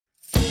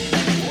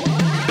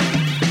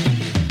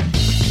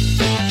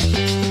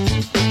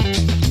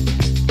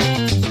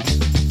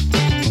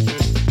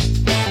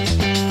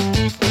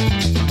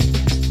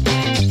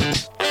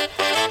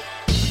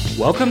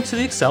Welcome to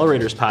the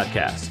Accelerators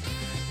Podcast.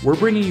 We're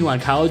bringing you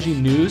oncology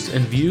news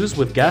and views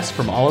with guests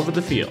from all over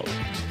the field.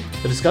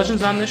 The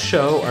discussions on this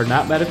show are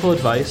not medical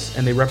advice,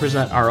 and they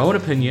represent our own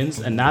opinions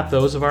and not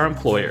those of our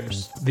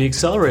employers. The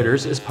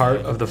Accelerators is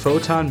part of the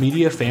Photon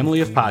Media family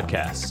of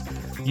podcasts.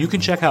 You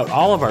can check out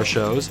all of our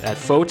shows at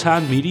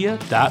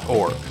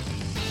photonmedia.org.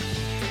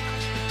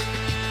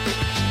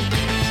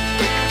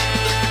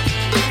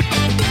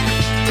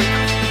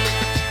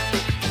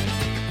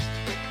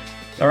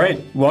 All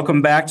right,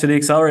 welcome back to the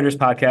Accelerators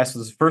Podcast. This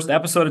is the first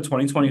episode of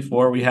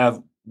 2024. We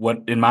have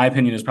what, in my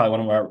opinion, is probably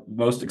one of our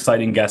most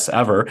exciting guests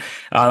ever.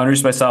 I'll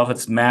introduce myself.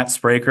 It's Matt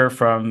Spraker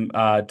from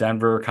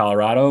Denver,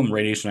 Colorado. I'm a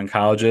radiation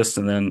oncologist.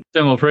 And then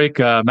Tim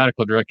Wilbrake,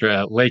 medical director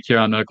at Lake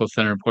Huron Medical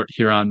Center in Port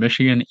Huron,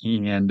 Michigan,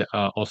 and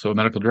also a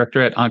medical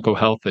director at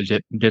OncoHealth, a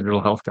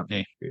digital health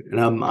company. And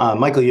I'm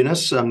Michael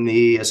Eunice. I'm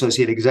the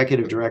associate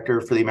executive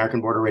director for the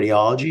American Board of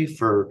Radiology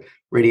for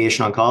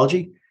radiation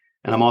oncology.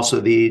 And I'm also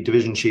the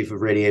division chief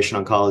of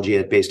radiation oncology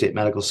at Bay State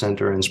Medical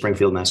Center in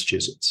Springfield,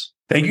 Massachusetts.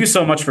 Thank you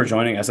so much for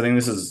joining us. I think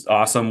this is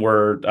awesome.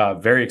 We're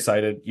very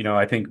excited. You know,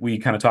 I think we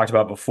kind of talked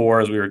about before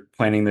as we were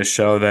planning this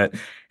show that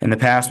in the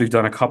past, we've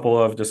done a couple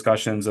of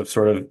discussions of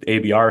sort of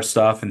ABR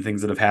stuff and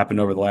things that have happened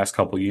over the last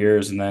couple of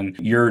years. And then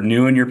you're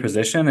new in your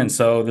position. And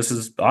so this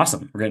is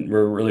awesome.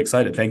 We're really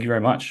excited. Thank you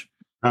very much.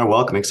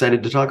 Welcome.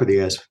 Excited to talk with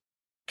you guys.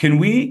 Can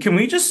we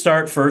just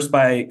start first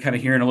by kind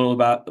of hearing a little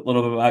bit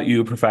about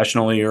you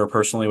professionally or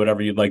personally,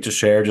 whatever you'd like to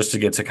share, just to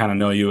get to kind of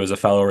know you as a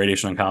fellow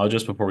radiation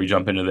oncologist before we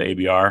jump into the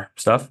ABR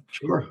stuff?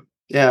 Sure.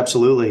 Yeah,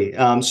 absolutely.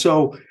 I'm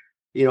sort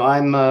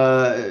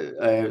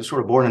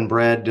of born and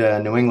bred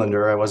New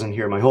Englander. I wasn't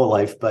here my whole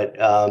life, but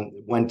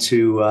went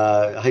to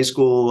high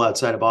school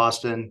outside of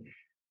Boston,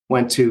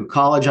 went to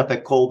college up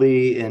at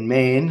Colby in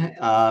Maine,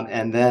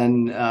 and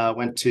then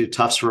went to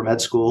Tufts for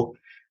med school.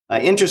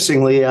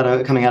 Interestingly,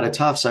 coming out of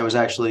Tufts, I was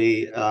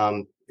actually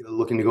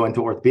looking to go into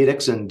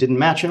orthopedics and didn't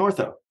match in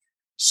ortho.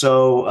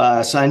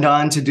 So signed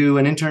on to do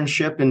an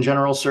internship in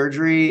general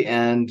surgery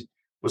and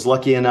was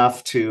lucky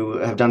enough to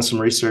have done some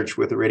research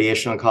with a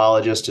radiation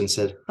oncologist and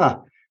said,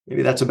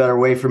 maybe that's a better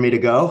way for me to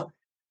go.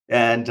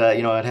 And,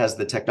 it has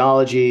the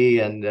technology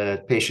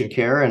and patient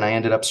care. And I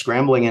ended up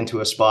scrambling into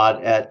a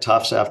spot at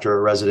Tufts after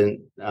a resident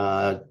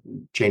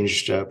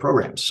changed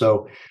programs.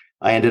 So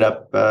I ended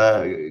up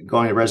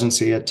going to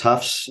residency at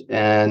Tufts,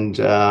 and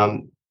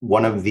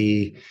one of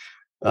the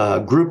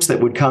groups that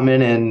would come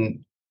in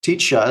and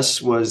teach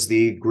us was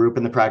the group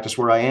in the practice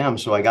where I am.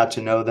 So I got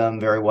to know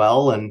them very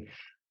well. And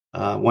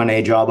when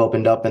a job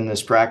opened up in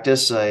this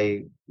practice,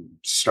 I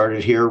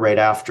started here right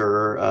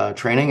after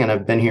training, and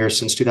I've been here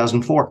since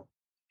 2004.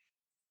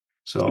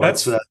 So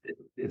it's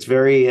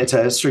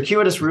a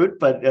circuitous route,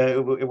 but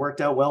it worked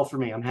out well for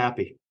me. I'm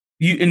happy.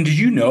 Did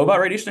you know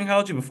about radiation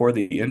oncology before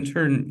the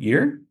intern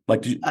year?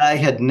 I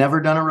had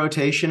never done a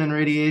rotation in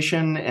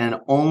radiation and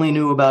only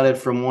knew about it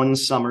from one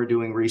summer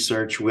doing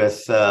research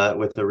with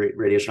the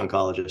radiation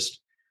oncologist.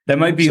 That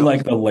might be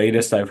like the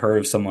latest I've heard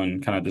of someone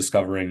kind of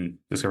discovering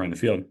the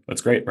field.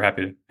 That's great. We're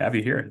happy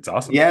to hear it. It's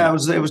awesome. Yeah,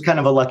 it was kind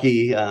of a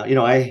lucky.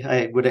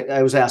 I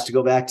was asked to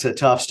go back to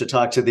Tufts to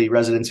talk to the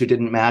residents who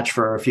didn't match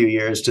for a few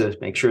years to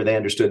make sure they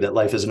understood that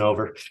life isn't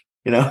over.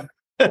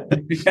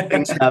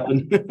 Things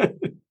happen.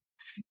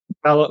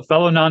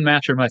 Fellow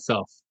non-matcher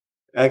myself.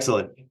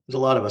 Excellent. There's a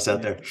lot of us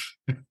out there.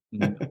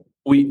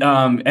 Right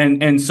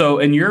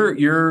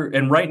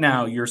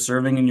now you're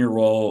serving in your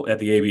role at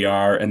the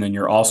ABR, and then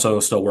you're also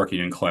still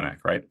working in clinic,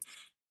 right?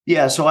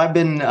 Yeah. So I've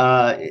been,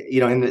 I'm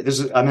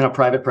in a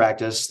private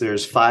practice.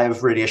 There's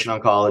 5 radiation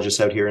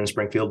oncologists out here in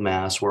Springfield,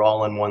 Mass. We're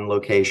all in one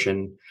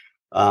location.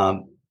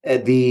 We're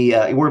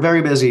a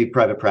very busy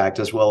private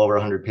practice, well over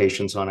 100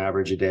 patients on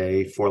average a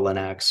day for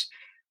Linux.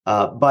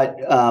 But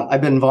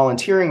I've been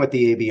volunteering with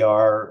the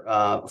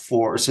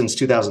ABR since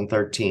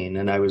 2013,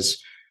 and I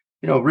was,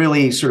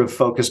 really sort of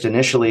focused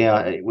initially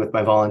with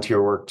my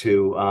volunteer work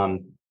to,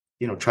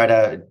 try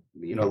to,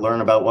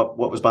 learn about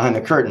what was behind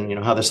the curtain,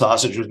 how the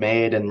sausage was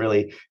made, and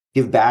really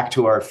give back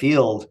to our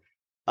field.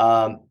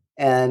 I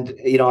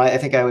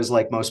think I was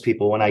like most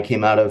people when I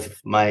came out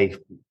of my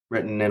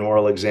written and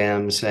oral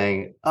exams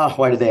saying, "Oh,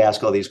 why did they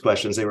ask all these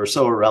questions? They were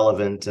so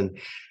irrelevant."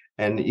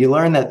 And you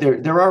learn that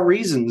there are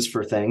reasons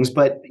for things,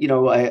 but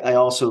I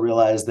also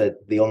realized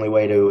that the only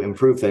way to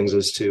improve things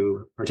is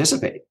to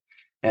participate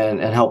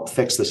and help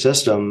fix the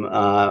system,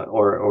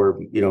 or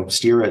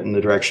steer it in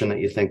the direction that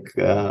you think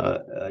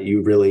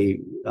you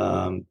really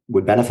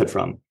would benefit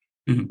from,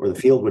 or the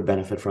field would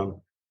benefit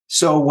from.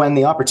 So when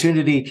the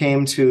opportunity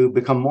came to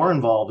become more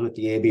involved with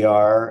the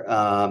ABR,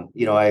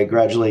 I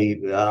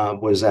gradually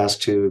was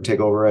asked to take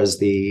over as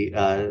the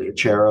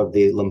chair of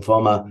the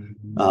lymphoma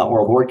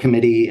oral board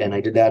committee, and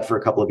I did that for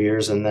a couple of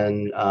years. And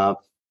then my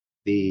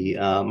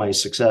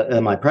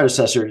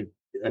predecessor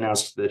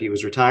announced that he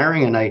was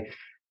retiring, and I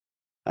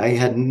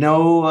had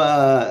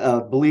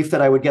no belief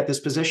that I would get this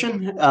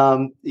position.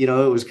 It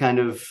was kind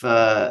of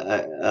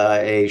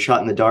a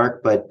shot in the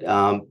dark, but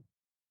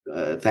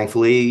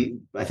thankfully,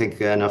 I think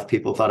enough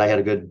people thought I had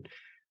a good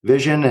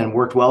vision and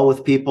worked well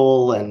with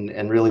people,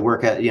 and really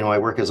I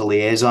work as a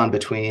liaison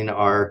between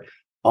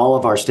all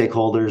of our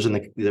stakeholders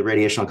in the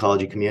radiation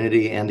oncology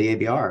community and the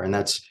ABR. And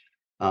that's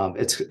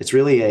it's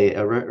really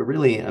a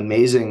really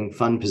amazing,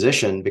 fun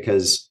position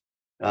because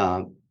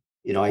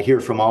I hear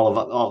from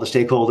all the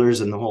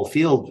stakeholders in the whole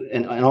field,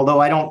 and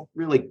although I don't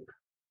really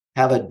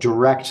have a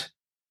direct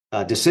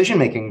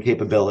decision-making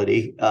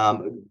capability, I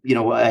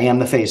am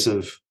the face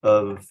of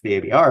the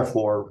ABR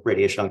for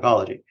radiation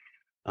oncology,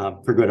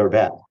 for good or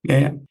bad.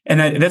 Yeah.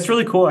 And that's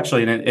really cool,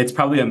 actually. And it's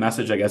probably a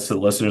message, I guess, to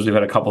the listeners. We've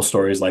had a couple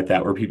stories like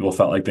that where people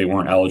felt like they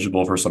weren't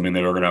eligible for something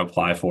they were going to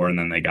apply for, and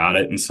then they got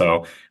it. And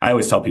so I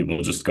always tell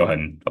people, just go ahead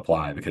and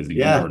apply, because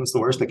What's the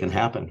worst that can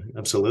happen?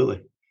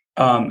 Absolutely.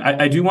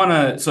 I do want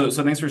to. So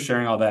thanks for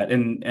sharing all that.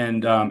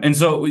 And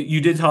so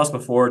you did tell us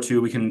before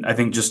too. We can, I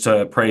think, just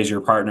to praise your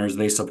partners.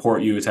 They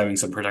support you as having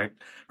some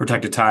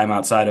protected time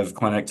outside of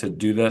clinic to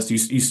do this.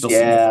 You still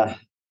Yeah.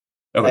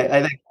 Okay.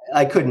 I think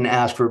I couldn't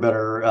ask for a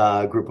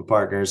better group of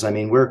partners. I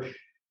mean,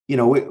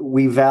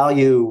 we've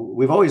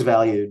always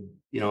valued,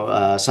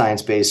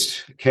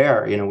 science-based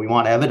care. We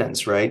want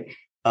evidence, right?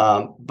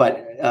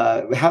 But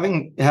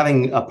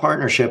having a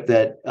partnership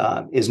that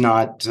is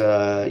not,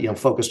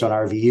 focused on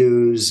our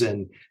views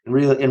and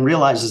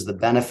realizes the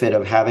benefit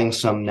of having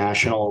some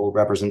national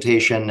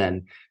representation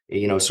and,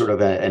 sort of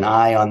an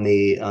eye on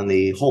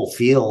the whole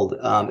field,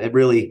 it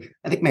really,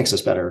 I think, makes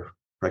us better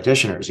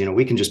practitioners.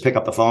 We can just pick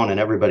up the phone and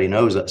everybody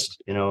knows us,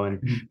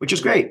 and which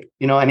is great.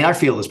 I mean, our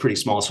field is pretty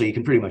small, so you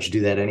can pretty much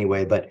do that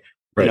anyway. But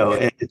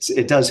Right.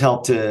 it does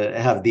help to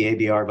have the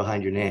ABR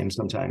behind your name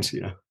sometimes.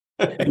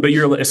 But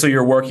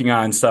you're working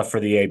on stuff for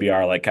the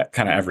ABR like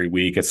kind of every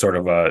week. It's sort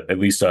of at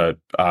least like,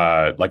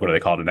 what do they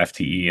call it, an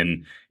FTE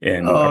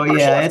in Oh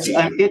yeah,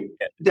 FTE. it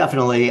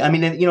definitely. I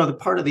mean, the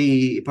part of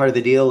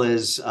the deal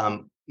is,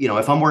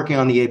 if I'm working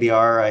on the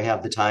ABR, I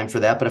have the time for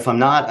that. But if I'm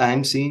not,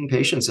 I'm seeing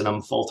patients and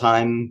I'm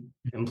full-time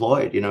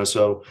employed.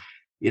 So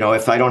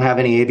if I don't have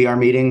any ABR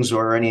meetings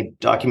or any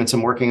documents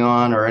I'm working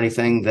on or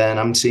anything, then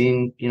I'm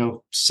seeing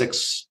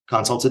 6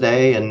 consults a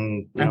day,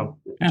 and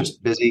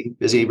just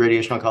busy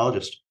radiation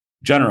oncologist.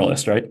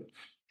 Generalist, right?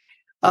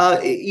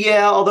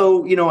 Yeah,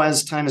 although,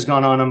 as time has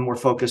gone on, I'm more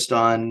focused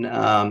on,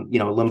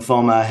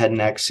 lymphoma, head and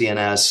neck,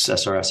 CNS,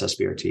 SRS,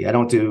 SBRT. I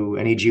don't do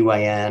any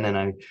GYN,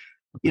 and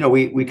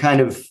we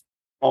kind of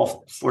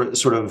all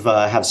sort of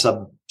have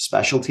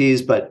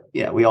subspecialties, but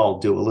yeah, we all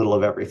do a little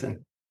of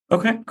everything.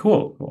 Okay,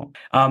 cool.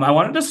 I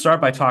wanted to start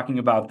by talking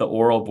about the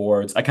oral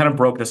boards. I kind of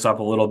broke this up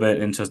a little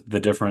bit into the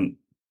different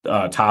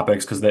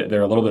topics because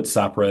they're a little bit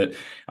separate.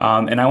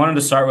 And I wanted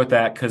to start with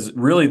that because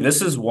really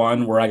this is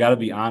one where I got to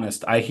be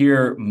honest. I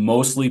hear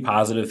mostly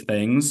positive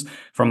things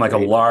from like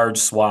Great. a large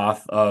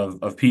swath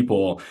of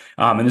people.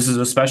 And this is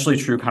especially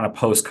true kind of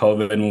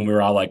post-COVID when we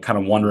were all like kind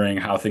of wondering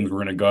how things were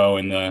going to go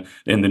in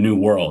the new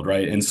world,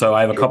 right? And so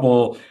I have a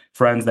couple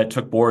friends that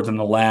took boards in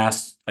the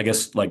last, I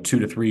guess, like 2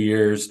 to 3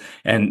 years,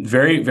 and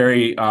very,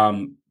 very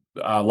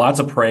lots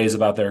of praise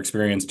about their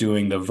experience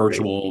doing the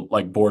virtual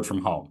like board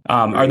from home.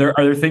 Are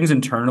there things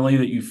internally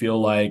that you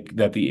feel like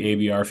that the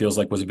ABR feels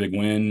like was a big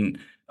win,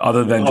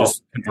 other than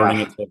just converting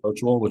it to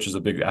virtual, which is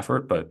a big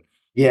effort? But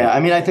yeah, I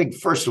mean, I think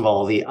first of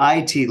all, the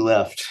IT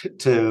lift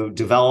to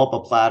develop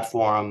a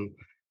platform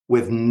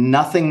with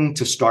nothing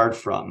to start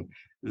from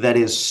that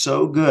is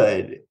so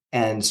good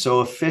and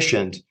so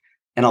efficient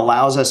and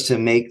allows us to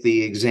make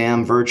the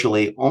exam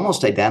virtually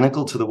almost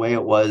identical to the way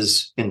it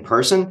was in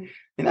person.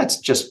 And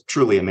that's just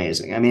truly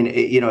amazing. I mean,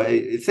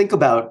 think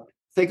about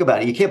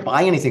it. You can't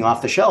buy anything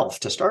off the shelf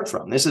to start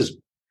from. This is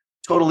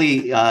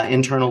totally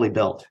internally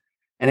built,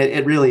 and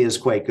it really is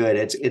quite good.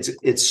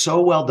 It's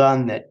so well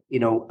done that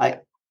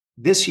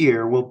this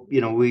year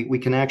we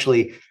can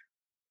actually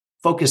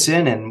focus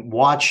in and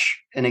watch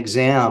an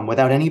exam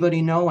without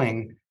anybody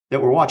knowing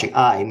that we're watching.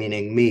 I,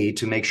 meaning me,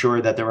 to make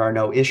sure that there are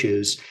no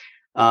issues.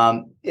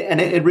 And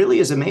it really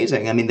is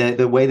amazing. I mean,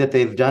 the way that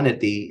they've done it,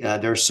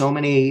 there are so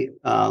many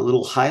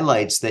little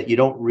highlights that you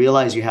don't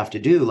realize you have to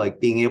do,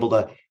 like being able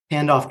to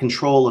hand off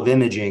control of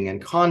imaging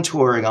and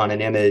contouring on an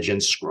image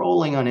and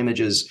scrolling on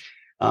images.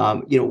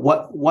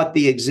 What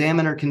the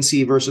examiner can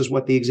see versus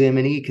what the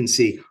examinee can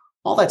see.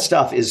 All that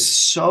stuff is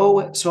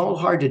so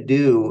hard to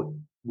do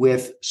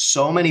with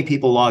so many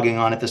people logging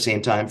on at the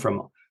same time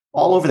from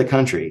all over the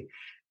country.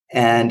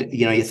 And,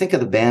 you think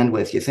of the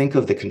bandwidth, you think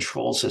of the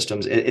control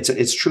systems,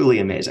 it's truly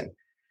amazing.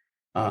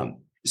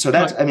 So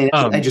that's, I mean,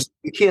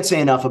 you can't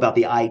say enough about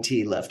the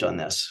IT lift on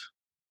this.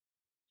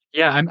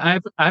 Yeah,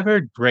 I've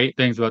heard great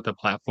things about the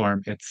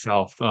platform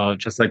itself.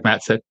 Just like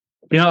Matt said,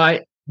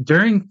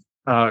 during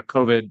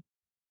COVID,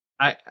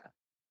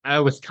 I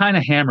was kind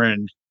of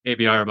hammering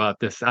ABR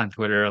about this on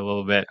Twitter a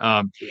little bit.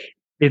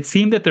 It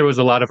seemed that there was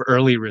a lot of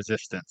early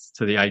resistance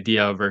to the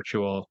idea of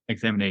virtual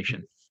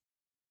examination.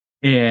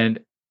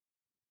 And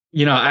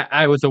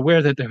I was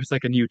aware that there was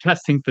like a new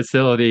testing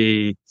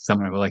facility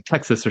somewhere like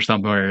Texas or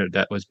somewhere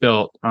that was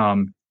built.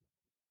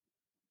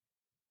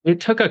 It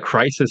took a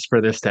crisis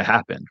for this to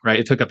happen, right?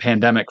 It took a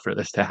pandemic for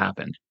this to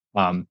happen.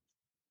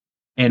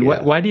 And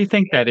Yeah. why do you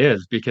think that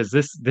is? Because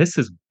this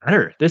is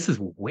better. This is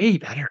way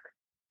better.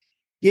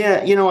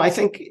 Yeah, I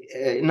think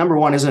number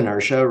one is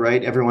inertia,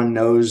 right? Everyone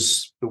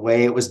knows the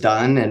way it was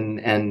done,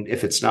 and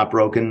if it's not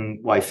broken,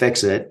 why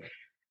fix it?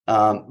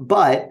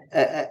 But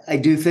I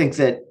do think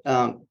that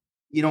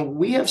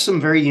we have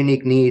some very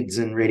unique needs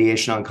in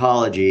radiation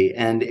oncology,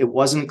 and it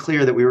wasn't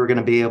clear that we were going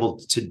to be able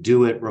to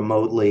do it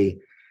remotely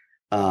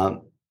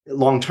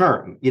long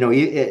term. I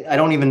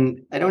don't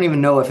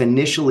even know if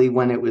initially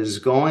when it was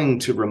going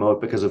to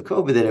remote because of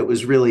COVID that it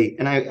was really,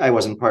 and I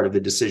wasn't part of the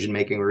decision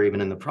making or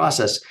even in the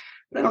process.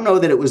 But I don't know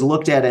that it was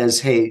looked at as,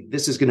 hey,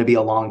 this is going to be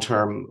a long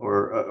term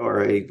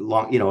or a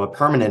long, a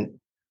permanent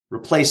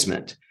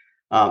replacement.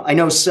 I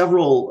know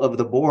several of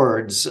the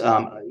boards,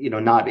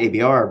 not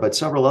ABR, but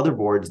several other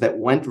boards that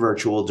went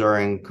virtual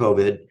during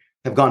COVID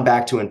have gone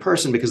back to in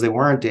person because they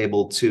weren't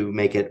able to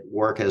make it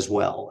work as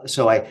well.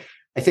 So I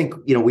think,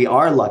 we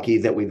are lucky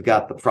that we've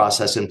got the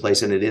process in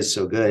place and it is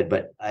so good,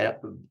 but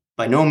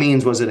by no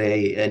means was it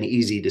an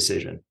easy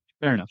decision.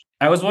 Fair enough.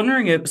 I was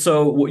wondering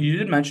what you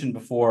did mention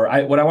before,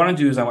 what I want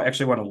to do is I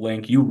actually want to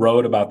link, you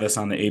wrote about this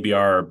on the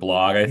ABR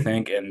blog, I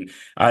think, and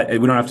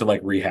we don't have to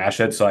rehash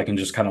it, so I can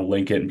just kind of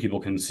link it and people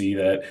can see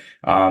that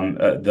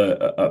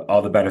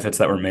all the benefits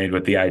that were made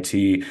with the IT.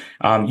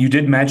 You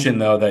did mention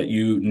though that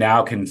you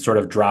now can sort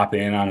of drop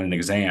in on an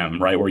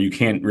exam, right, where you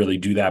can't really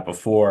do that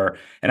before.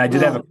 And I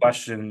did have a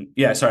question.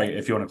 Yeah, sorry,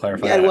 if you want to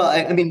clarify. Yeah, well,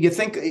 I mean, you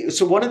think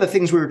so. One of the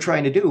things we were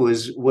trying to do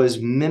was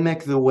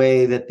mimic the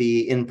way that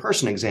the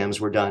in-person exams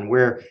were done,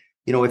 where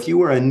if you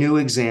were a new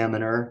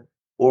examiner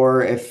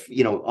or if,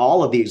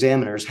 all of the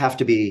examiners have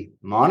to be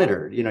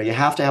monitored, you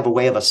have to have a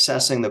way of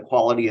assessing the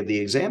quality of the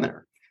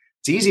examiner.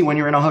 It's easy when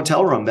you're in a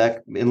hotel room back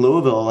in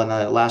Louisville and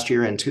last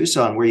year in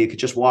Tucson, where you could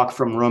just walk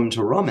from room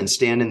to room and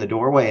stand in the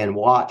doorway and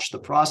watch the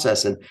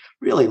process and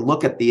really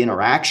look at the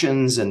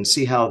interactions and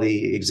see how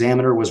the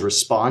examiner was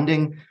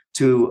responding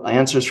to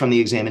answers from the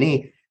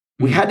examinee.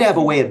 We had to have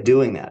a way of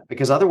doing that,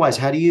 because otherwise,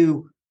 how do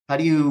you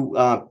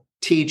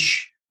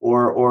teach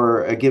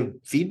or give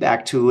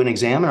feedback to an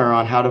examiner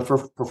on how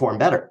to perform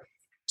better?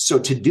 So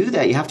to do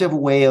that, you have to have a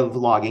way of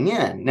logging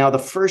in. Now, the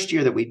first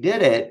year that we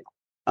did it,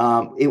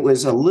 it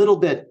was a little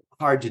bit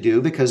hard to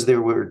do because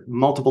there were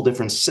multiple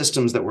different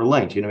systems that were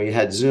linked. You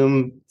had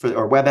Zoom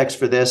or WebEx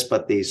for this,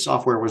 but the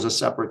software was a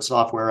separate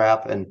software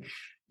app, and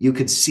you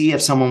could see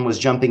if someone was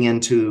jumping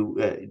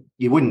into,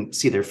 you wouldn't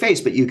see their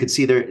face, but you could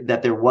see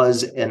that there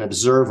was an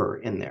observer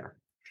in there.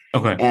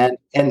 Okay.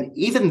 And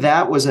even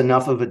that was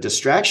enough of a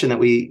distraction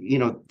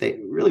that they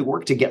really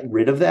worked to get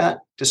rid of that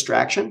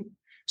distraction.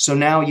 So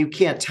now you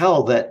can't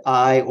tell that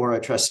I or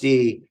a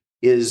trustee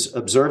is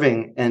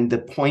observing, and the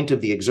point of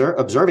the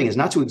observing is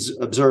not to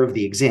observe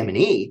the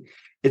examinee,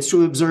 it's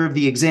to observe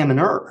the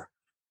examiner.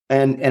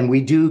 And we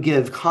do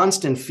give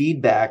constant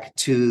feedback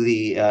to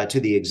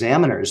the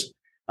examiners,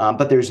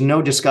 but there's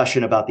no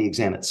discussion about the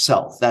exam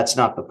itself. That's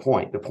not the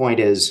point. The point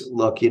is,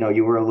 look,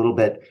 you were a little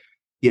bit,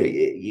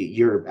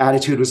 your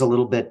attitude was a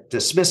little bit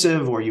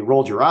dismissive, or you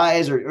rolled your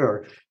eyes,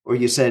 or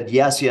you said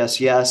yes, yes,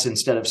 yes,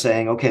 instead of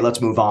saying, okay,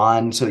 let's move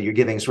on. So you're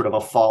giving sort of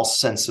a false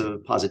sense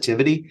of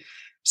positivity.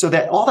 So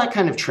that all that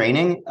kind of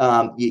training,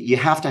 you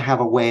have to have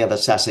a way of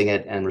assessing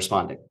it and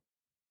responding.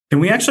 Can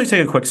we actually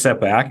take a quick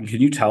step back, and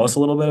can you tell us a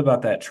little bit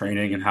about that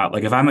training and how,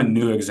 if I'm a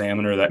new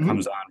examiner that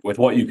comes on with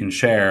what you can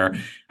share,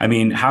 I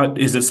mean, how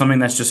is it something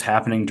that's just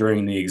happening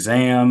during the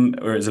exam,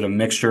 or is it a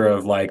mixture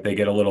of they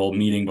get a little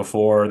meeting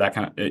before that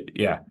kind of,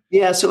 yeah.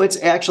 Yeah. So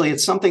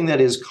it's something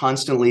that is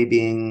constantly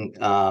being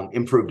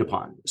improved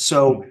upon.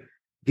 So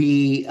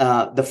the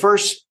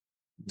first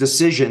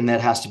decision that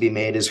has to be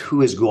made is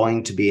who is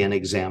going to be an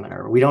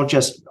examiner. We don't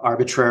just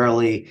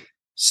arbitrarily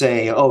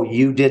say, oh,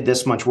 you did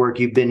this much work,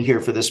 you've been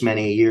here for this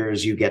many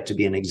years, you get to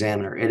be an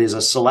examiner. It is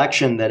a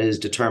selection that is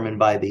determined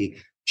by the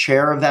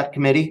chair of that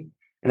committee.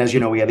 And as you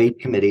know, we have 8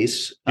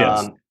 committees,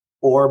 yes.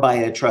 Or by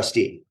a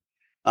trustee.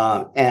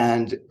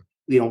 And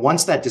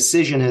once that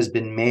decision has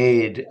been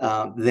made,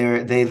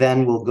 they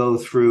then will go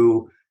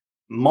through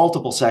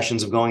multiple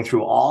sessions of going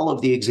through all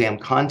of the exam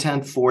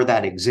content for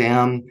that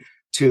exam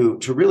to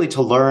really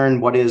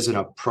learn what is an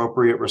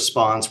appropriate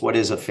response, what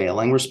is a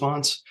failing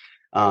response.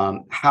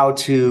 How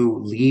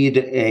to lead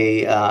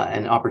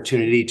an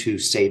opportunity to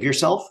save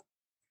yourself.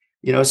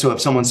 So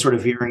if someone's sort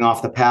of veering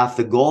off the path,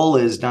 the goal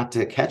is not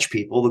to catch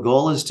people. The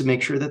goal is to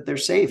make sure that they're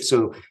safe.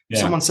 So if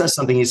someone says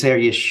something, you say, are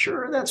you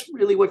sure that's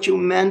really what you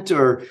meant?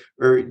 Or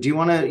do you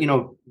want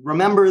to,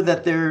 remember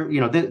that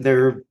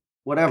they're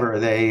whatever,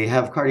 they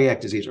have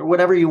cardiac disease, or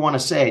whatever you want to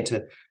say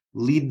to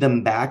lead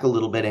them back a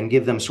little bit and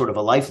give them sort of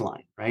a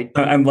lifeline, right?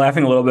 I'm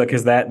laughing a little bit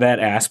because that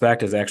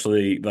aspect is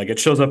actually it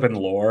shows up in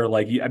lore.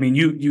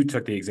 You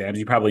took the exams,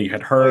 you probably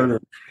had heard,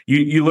 or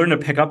you learn to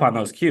pick up on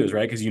those cues,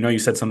 right? Because you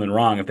said something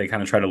wrong if they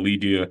kind of try to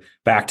lead you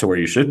back to where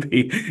you should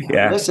be.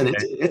 Yeah. Listen,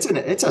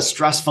 it's a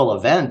stressful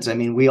event. I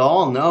mean, we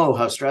all know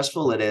how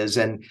stressful it is,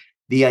 and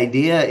the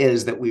idea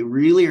is that we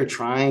really are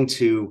trying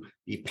to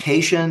be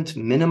patient,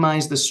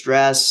 minimize the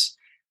stress,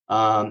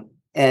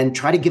 and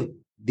try to give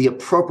the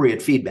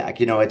appropriate feedback.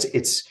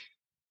 It's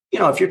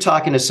if you're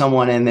talking to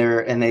someone and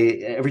they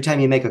every time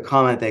you make a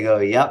comment, they go,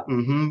 yep,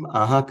 mm-hmm,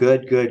 uh-huh,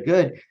 good, good,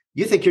 good.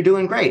 You think you're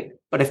doing great.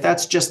 But if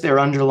that's just their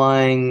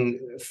underlying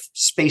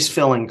space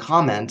filling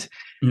comment,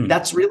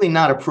 that's really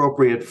not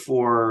appropriate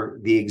for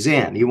the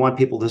exam. You want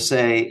people to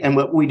say, and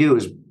what we do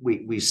is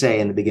we say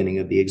in the beginning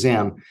of the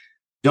exam,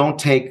 don't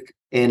take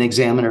an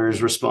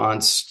examiner's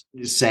response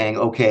saying,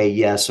 okay,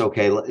 yes,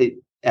 okay,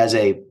 as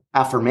a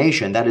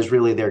affirmation. That is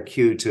really their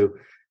cue to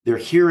they're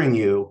hearing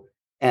you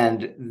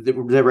and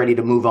they're ready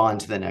to move on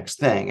to the next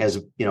thing, as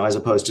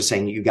opposed to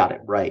saying you got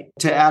it right.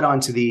 To add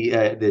on to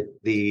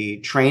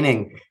the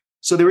training,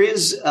 so there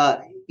is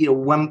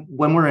when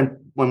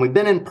we've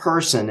been in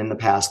person in the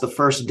past, the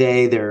first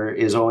day there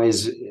is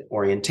always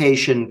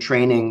orientation,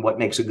 training, what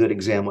makes a good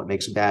exam, what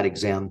makes a bad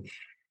exam.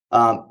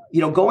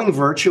 Going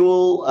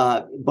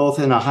virtual, both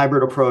in a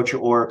hybrid approach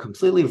or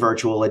completely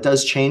virtual, it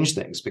does change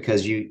things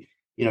because you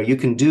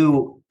can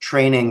do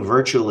training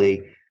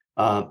virtually,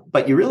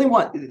 but you really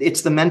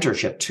it's the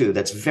mentorship too.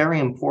 That's very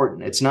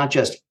important. It's not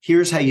just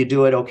here's how you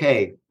do it.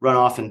 Okay, run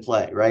off and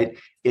play, right?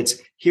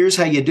 It's here's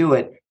how you do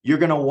it. You're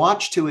going to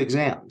watch 2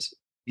 exams.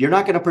 You're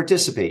not going to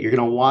participate. You're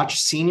going to watch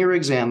senior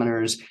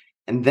examiners,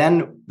 and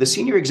then the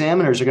senior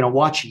examiners are going to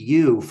watch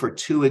you for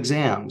 2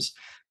 exams.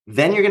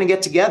 Then you're going to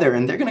get together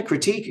and they're going to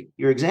critique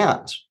your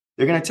exams.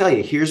 They're going to tell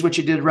you, here's what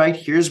you did right,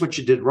 here's what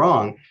you did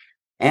wrong.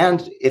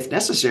 And if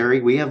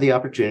necessary, we have the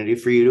opportunity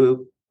for you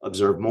to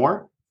observe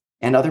more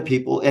and other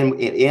people,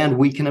 and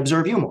we can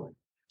observe you more.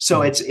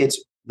 So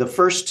it's the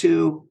first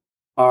 2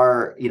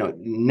 are, we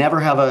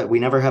never have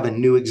a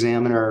new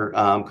examiner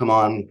come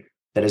on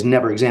that has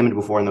never examined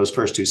before in those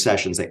first 2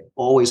 sessions. They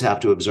always have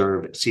to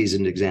observe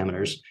seasoned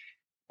examiners.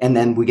 And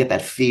then we get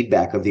that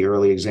feedback of the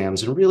early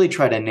exams and really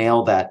try to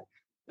nail that,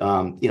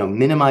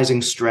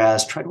 minimizing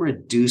stress, try to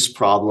reduce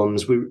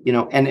problems.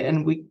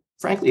 And we,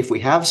 frankly, if we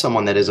have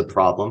someone that is a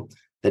problem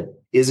that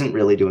isn't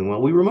really doing well,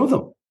 we remove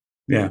them.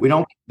 Yeah.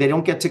 They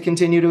don't get to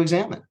continue to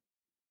examine.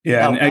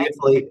 Yeah. Now,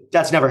 thankfully,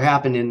 that's never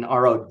happened in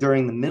RO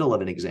during the middle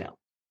of an exam.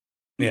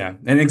 Yeah.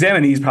 And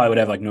examinees probably would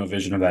have no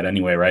vision of that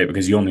anyway, right?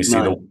 Because you only see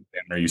the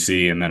examiner you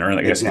see, and then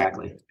I guess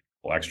exactly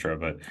extra.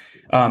 But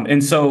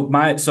and so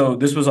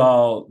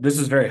this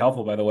is very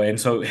helpful, by the way. And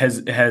so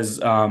has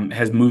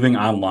moving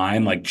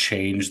online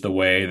changed the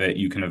way that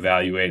you can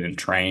evaluate and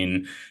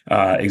train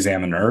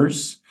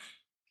examiners?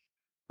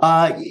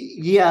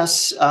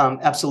 Yes,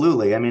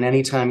 absolutely. I mean,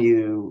 anytime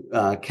you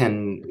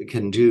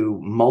can do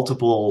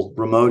multiple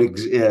remote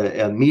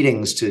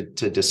meetings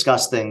to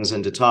discuss things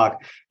and to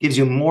talk, gives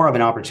you more of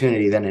an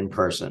opportunity than in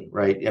person,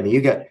 right? I mean,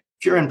 if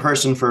you're in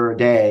person for a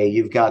day,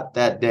 you've got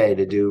that day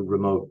to do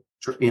remote,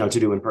 to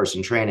do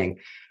in-person training.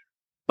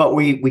 But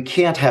we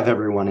can't have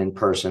everyone in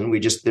person.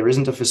 There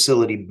isn't a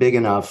facility big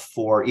enough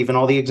for even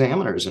all the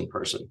examiners in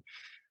person.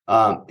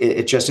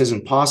 It just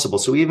isn't possible.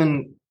 So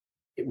even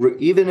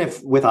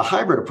if with a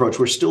hybrid approach,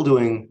 we're still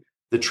doing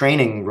the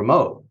training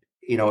remote,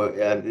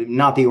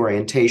 not the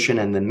orientation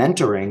and the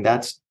mentoring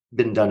that's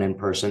been done in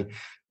person.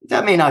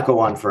 That may not go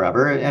on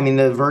forever. I mean,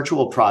 the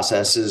virtual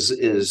process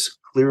is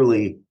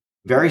clearly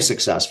very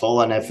successful.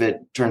 And if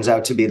it turns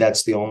out to be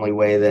that's the only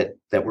way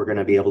that we're going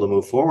to be able to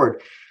move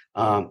forward,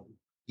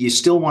 you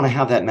still want to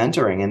have that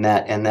mentoring and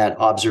that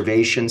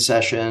observation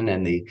session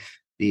and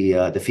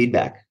the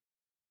feedback.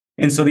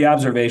 And so the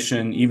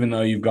observation, even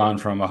though you've gone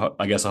from a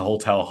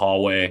hotel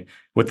hallway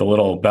with the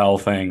little bell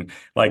thing,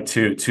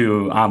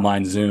 to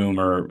online Zoom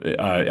or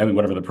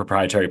whatever the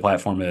proprietary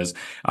platform is,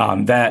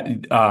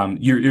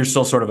 you're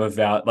still sort of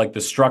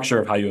the structure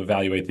of how you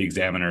evaluate the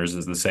examiners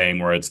is the same,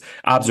 where it's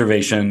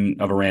observation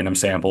of a random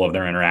sample of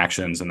their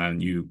interactions, and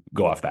then you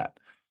go off that.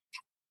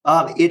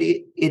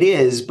 It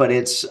is, but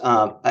it's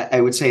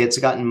I would say it's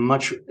gotten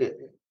much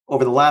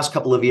over the last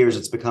couple of years.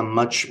 It's become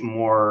much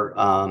more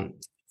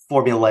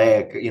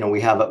formulaic.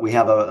 We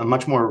have a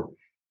much more,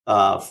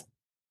 I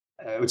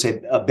would say,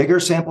 a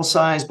bigger sample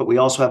size, but we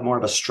also have more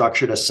of a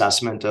structured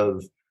assessment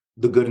of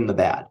the good and the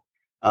bad.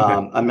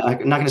 Okay. I'm not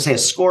going to say a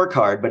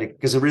scorecard, but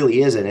because it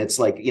really isn't.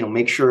 It's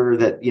make sure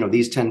that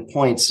these 10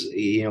 points,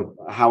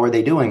 how are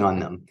they doing on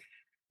them?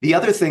 The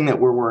other thing that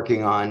we're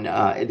working on, the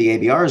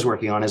ABR is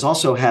working on, is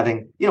also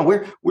having,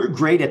 we're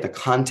great at the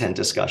content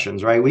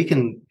discussions, right? We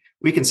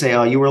can say,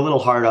 oh, you were a little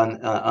hard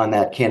on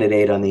that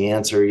candidate on the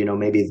answer.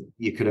 Maybe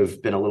you could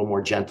have been a little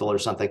more gentle or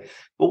something.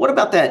 But what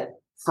about that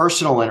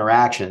personal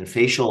interaction,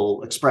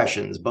 facial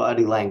expressions,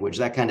 body language,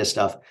 that kind of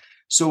stuff?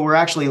 So we're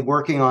actually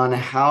working on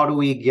how do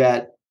we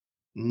get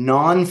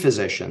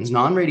non-physicians,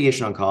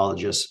 non-radiation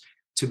oncologists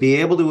to be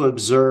able to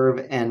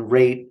observe and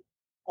rate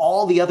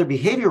all the other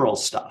behavioral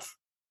stuff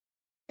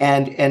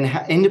and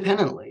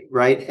independently,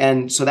 right?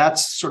 And so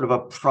that's sort of a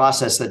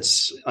process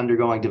that's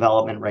undergoing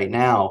development right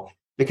now.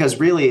 Because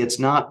really, it's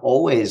not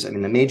always. I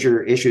mean, the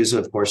major issues,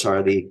 of course,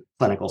 are the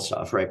clinical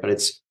stuff, right?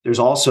 But there's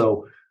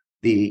also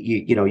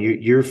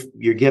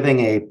you're giving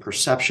a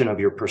perception of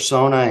your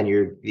persona,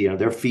 and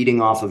they're feeding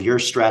off of your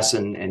stress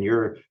and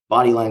your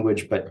body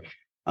language. But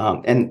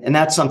and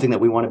that's something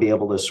that we want to be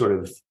able to sort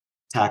of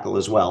tackle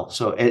as well.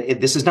 So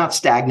this is not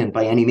stagnant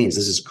by any means.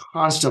 This is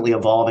constantly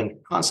evolving,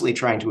 constantly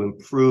trying to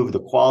improve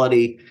the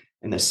quality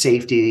and the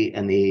safety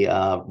and the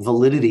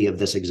validity of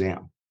this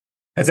exam.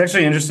 It's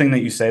actually interesting that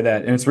you say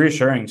that, and it's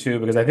reassuring too,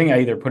 because I think I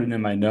either put it in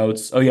my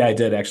notes. Oh yeah, I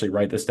did actually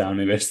write this down.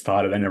 Maybe I just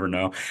thought it. I never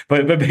know.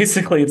 But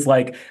basically, it's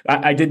like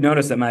I did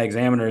notice that my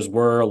examiners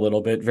were a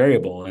little bit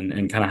variable and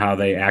kind of how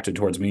they acted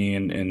towards me,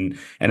 and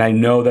I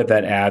know that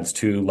adds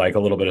to like a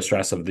little bit of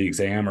stress of the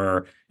exam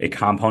or a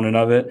component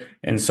of it.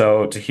 And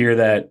so to hear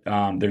that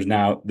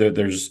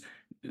there's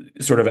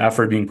sort of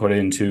effort being put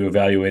into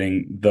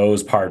evaluating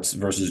those parts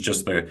versus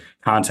just the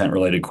content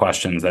related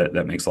questions,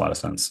 that makes a lot of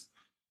sense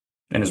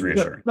and is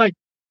reassuring. Like,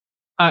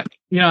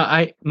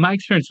 my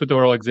experience with the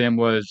oral exam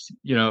was,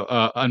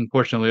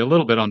 unfortunately a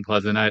little bit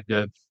unpleasant. I had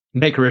to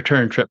make a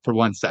return trip for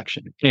one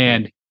section,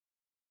 and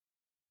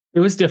it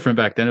was different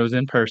back then. It was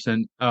in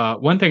person.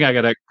 One thing I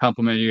got to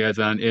compliment you guys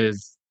on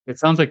is it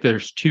sounds like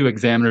there's two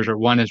examiners, or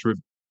one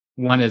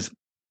is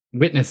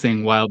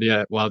witnessing while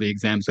the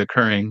exam's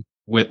occurring,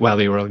 while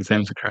the oral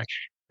exam's occurring.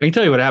 I can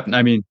tell you what happened.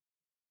 I mean,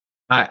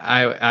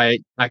 I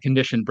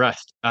conditioned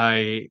breast.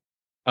 I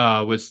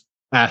was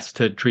asked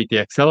to treat the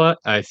axilla.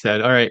 I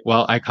said, all right,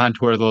 well, I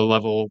contour the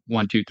level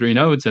 1, 2, 3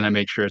 nodes, and I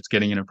make sure it's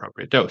getting an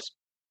appropriate dose.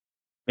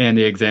 And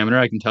the examiner,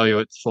 I can tell you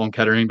it's Sloan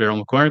Kettering,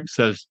 Beryl McCormick,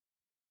 says,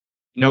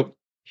 nope,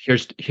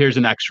 here's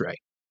an X-ray.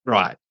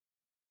 Right.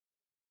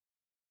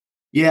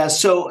 Yeah.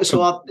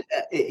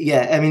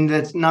 I mean,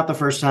 that's not the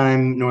first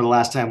time nor the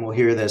last time we'll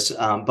hear this.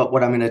 But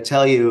what I'm going to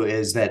tell you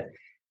is that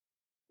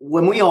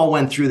when we all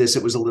went through this,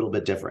 it was a little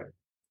bit different.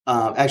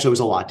 Actually, it was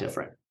a lot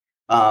different.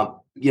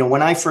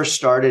 When I first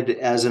started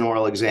as an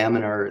oral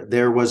examiner,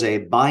 there was a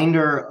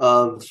binder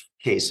of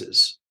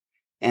cases,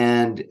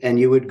 and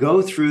you would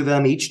go through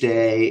them each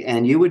day,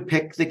 and you would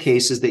pick the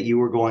cases that you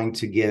were going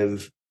to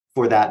give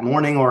for that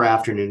morning or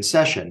afternoon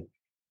session.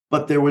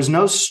 But there was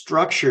no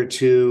structure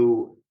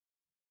to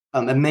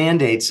a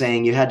mandate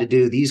saying you had to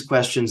do these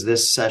questions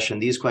this session,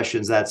 these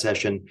questions that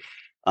session.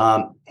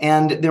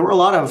 And there were a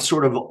lot of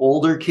sort of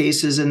older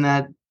cases in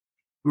that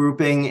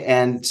grouping,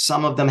 and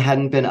some of them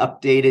hadn't been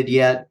updated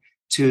yet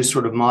to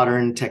sort of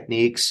modern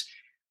techniques.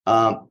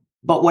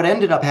 But what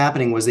ended up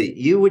happening was that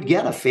you would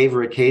get a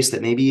favorite case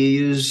that maybe you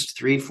used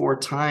 3-4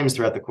 times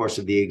throughout the course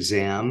of the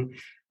exam,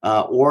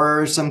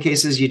 or some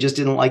cases you just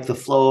didn't like the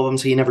flow of them,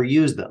 so you never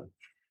used them.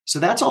 So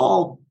that's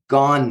all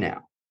gone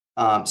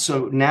now.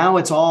 So now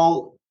it's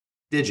all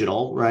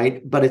digital,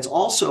 right? But it's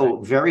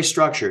also very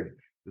structured.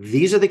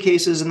 These are the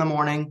cases in the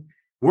morning.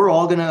 We're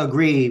all going to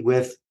agree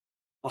with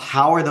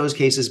how are those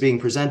cases being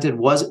presented?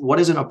 What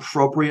is an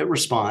appropriate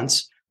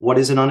response? What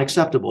is an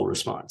unacceptable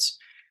response?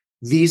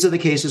 These are the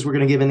cases we're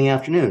going to give in the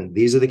afternoon.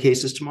 These are the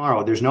cases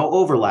tomorrow. There's no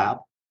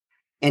overlap.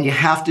 And you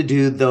have to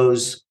do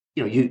those,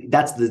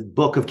 that's the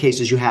book of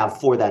cases you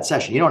have for that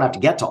session. You don't have to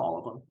get to all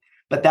of them,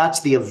 but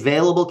that's the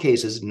available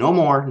cases, no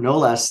more, no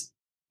less.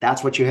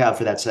 That's what you have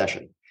for that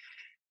session.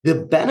 The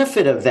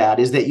benefit of that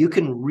is that you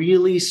can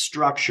really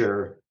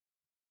structure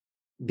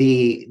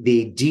the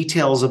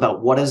details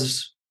about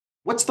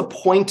what's the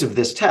point of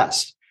this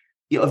test,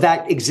 of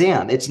that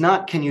exam. It's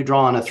not, can you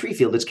draw on a 3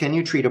 field? It's, can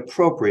you treat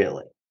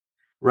appropriately,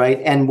 right?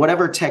 And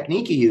whatever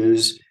technique you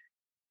use,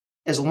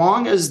 as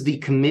long as the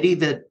committee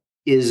that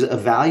is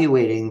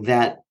evaluating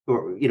that,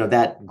 or,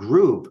 that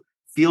group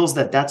feels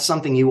that that's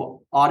something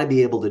you ought to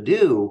be able to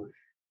do,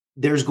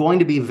 there's going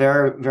to be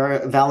very, very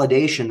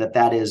validation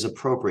that is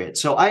appropriate.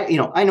 So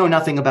I know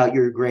nothing about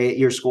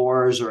your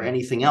scores or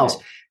anything else,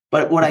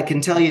 but what I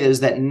can tell you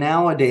is that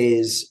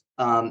nowadays,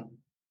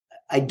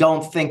 I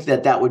don't think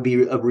that would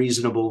be a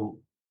reasonable,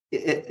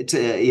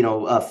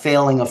 a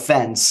failing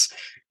offense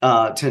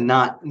to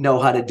not know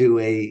how to do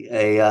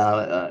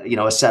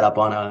a setup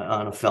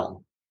on a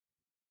film.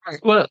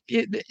 Well,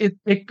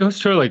 it goes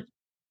to like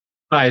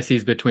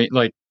biases between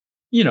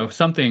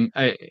something,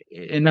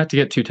 and not to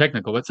get too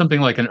technical, but something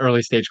like an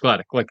early stage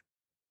glottic. Like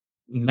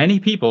many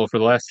people for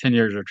the last 10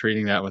 years are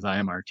treating that with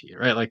IMRT,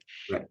 right? Like,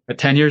 right. But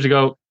 10 years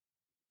ago,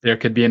 there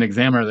could be an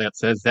examiner that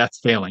says that's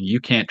failing. You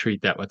can't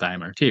treat that with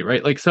IMRT,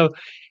 right? Like, so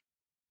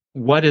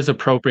what is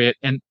appropriate?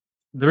 And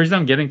the reason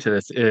I'm getting to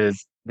this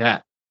is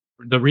that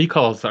the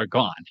recalls are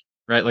gone,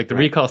 right? Like the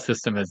recall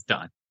system is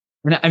done.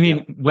 And I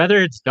mean,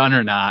 whether it's done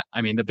or not,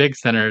 I mean, the big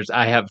centers,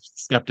 I have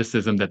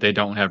skepticism that they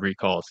don't have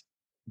recalls,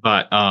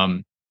 but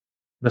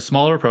the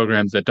smaller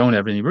programs that don't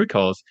have any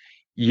recalls,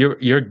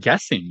 you're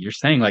guessing. You're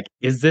saying like,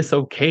 is this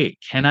okay?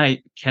 Can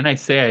I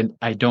say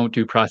I don't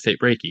do prostate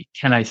brachy?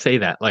 Can I say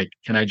that? Like,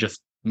 can I just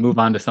move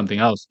on to something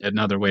else,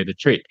 another way to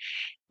treat?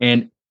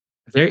 And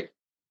there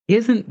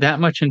isn't that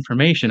much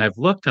information. I've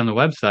looked on the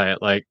website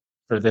like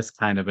for this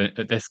kind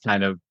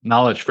of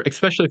knowledge,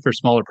 especially for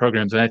smaller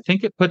programs, and I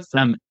think it puts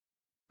them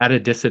at a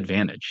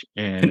disadvantage.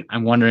 And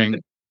I'm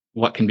wondering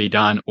what can be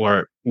done,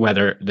 or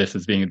whether this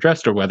is being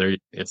addressed, or whether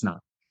it's not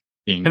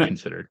being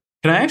considered.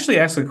 Can I actually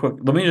ask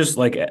let me just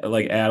like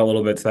add a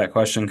little bit to that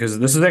question, because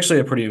this is actually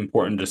a pretty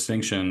important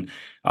distinction.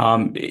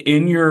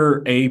 In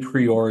your a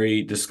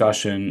priori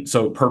discussion,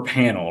 so per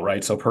panel,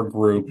 right? So per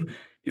group,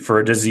 for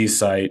a disease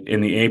site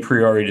in the a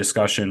priori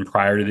discussion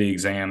prior to the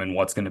exam and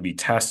what's going to be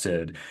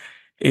tested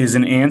is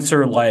an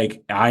answer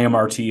like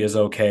IMRT is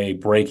okay,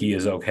 brachy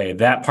is okay.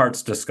 That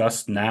part's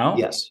discussed now.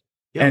 Yes.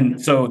 Yep.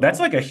 And so that's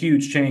like a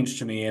huge change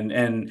to me.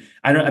 And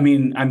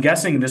I'm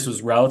guessing this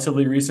was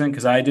relatively recent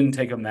because I didn't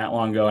take them that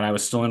long ago and I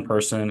was still in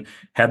person,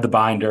 had the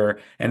binder,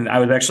 and I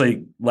was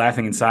actually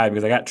laughing inside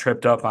because I got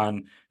tripped up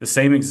on the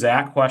same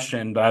exact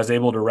question, but I was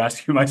able to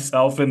rescue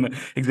myself. And the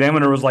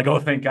examiner was like, "Oh,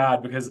 thank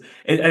God," because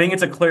I think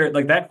it's a clear,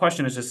 like that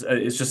question is just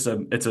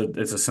it's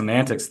a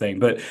semantics thing.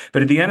 But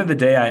at the end of the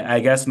day, I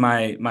guess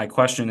my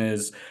question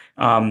is,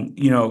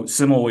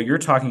 Simil, what you're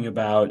talking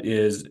about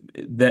is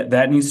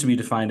that needs to be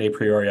defined a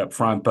priori up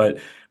front, but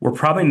we're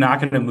probably not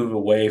going to move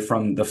away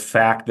from the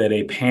fact that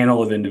a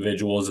panel of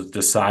individuals is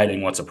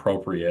deciding what's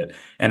appropriate.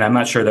 And I'm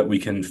not sure that we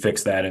can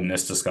fix that in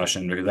this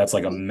discussion because that's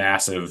like a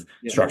massive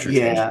structure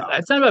change.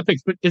 It's not about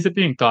fixed, but is it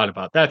being thought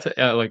about? That's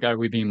are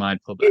we being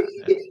mindful about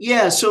it?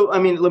 Yeah. So, I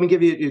mean, let me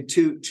give you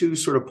two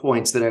sort of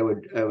points that I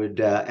would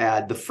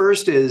add. The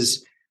first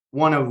is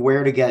one of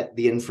where to get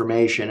the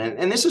information.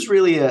 And this is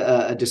really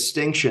a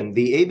distinction.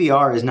 The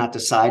ABR is not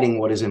deciding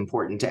what is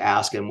important to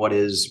ask and what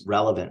is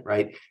relevant,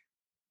 right?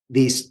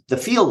 The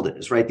field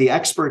is, right? The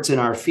experts in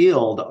our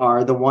field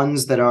are the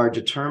ones that are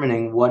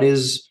determining what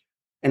is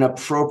an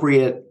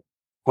appropriate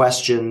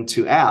question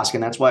to ask.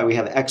 And that's why we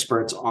have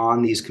experts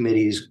on these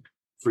committees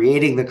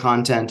creating the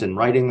content and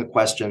writing the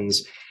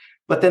questions.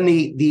 But then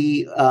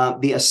the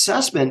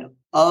assessment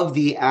of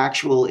the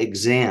actual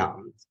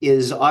exam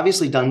is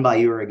obviously done by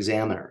your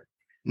examiner.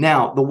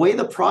 Now, the way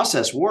the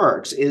process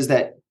works is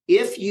that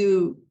if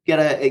you get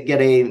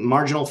a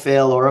marginal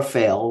fail or a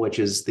fail, which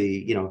is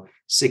the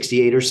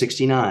 68 or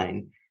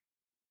 69,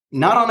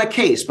 not on a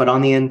case, but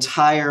on the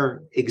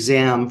entire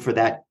exam for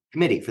that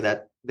committee, for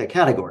that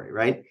category,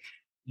 right?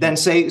 Then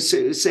say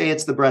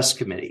it's the breast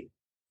committee.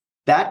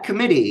 That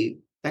committee,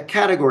 that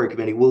category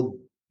committee will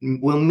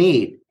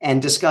meet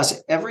and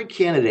discuss every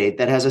candidate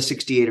that has a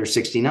 68 or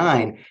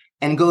 69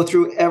 and go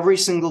through every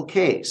single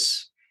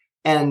case.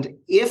 And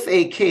if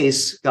a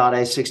case got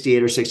a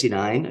 68 or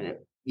 69,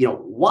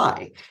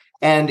 why?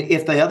 And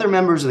if the other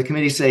members of the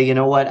committee say, you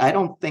know what, I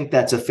don't think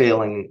that's a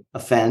failing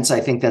offense.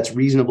 I think that's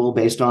reasonable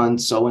based on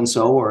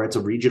so-and-so, or it's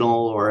a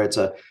regional, or it's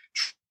a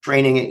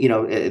training,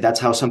 that's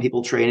how some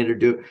people train it or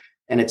do,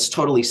 and it's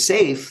totally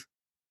safe,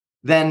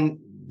 then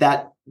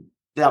that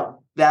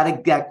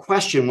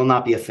question will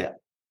not be a fail.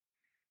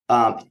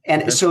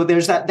 So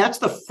there's that's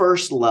the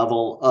first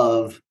level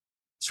of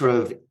sort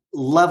of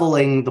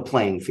leveling the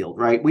playing field,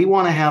 right? We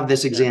want to have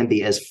this exam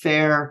be as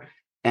fair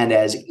and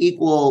as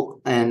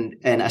equal and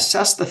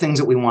assess the things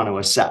that we want to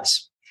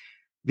assess.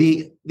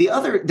 The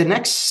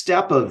next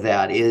step of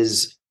that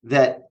is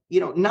that,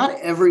 not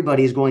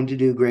everybody is going to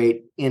do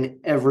great in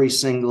every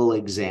single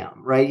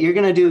exam, right? You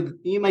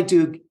might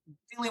do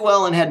really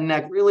well in head and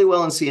neck, really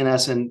well in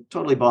CNS, and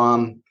totally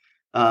bomb,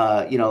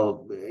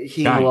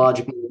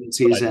 hematologic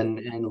malignancies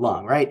and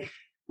lung, right?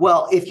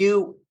 Well, if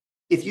you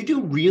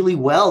do really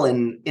well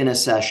in a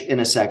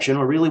section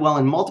or really well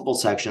in multiple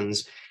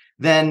sections,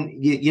 then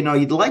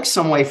you'd like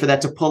some way for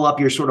that to pull up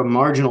your sort of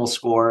marginal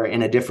score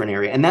in a different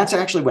area. And that's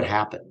actually what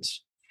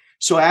happens.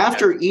 So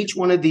after each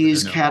one of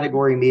these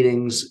category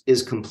meetings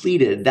is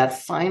completed,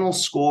 that final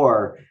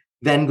score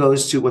then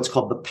goes to what's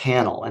called the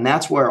panel. And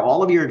that's where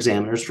all of your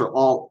examiners for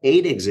all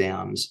 8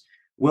 exams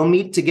will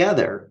meet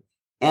together,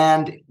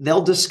 and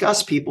they'll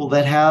discuss people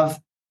that have,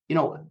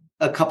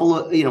 a couple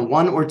of,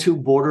 1 or 2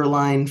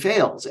 borderline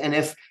fails. And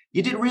if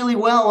you did really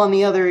well on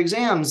the other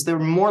exams, they're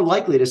more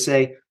likely to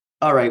say,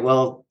 all right,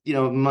 well,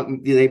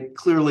 they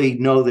clearly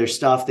know their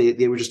stuff.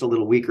 They were just a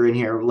little weaker in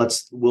here.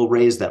 We'll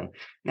raise them.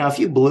 Now, if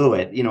you blew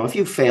it, if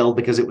you failed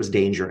because it was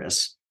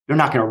dangerous, they're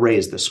not going to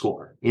raise the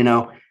score,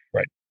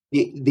 Right.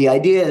 The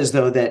idea is,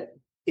 though, that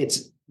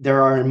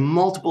there are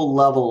multiple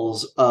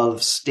levels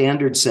of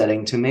standard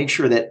setting to make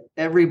sure that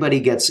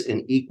everybody gets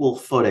an equal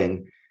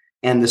footing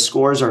and the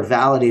scores are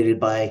validated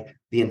by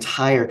the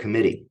entire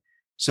committee.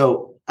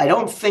 So I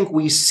don't think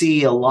we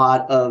see a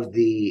lot of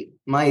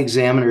my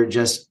examiner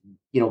just,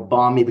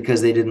 bomb me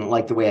because they didn't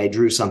like the way I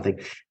drew something.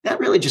 That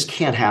really just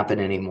can't happen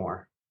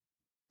anymore.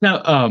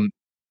 Now,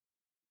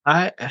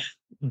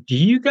 do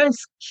you guys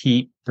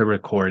keep the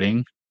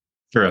recording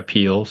for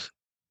appeals?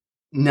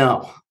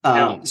 No.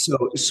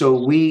 So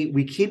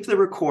we keep the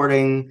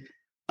recording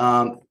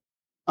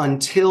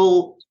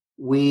until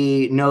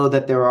we know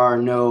that there are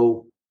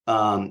no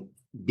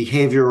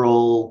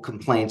behavioral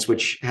complaints,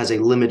 which has a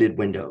limited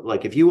window.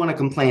 Like if you want to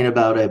complain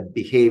about a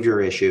behavior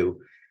issue,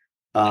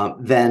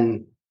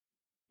 then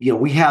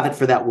we have it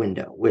for that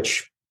window,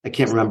 which I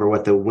can't remember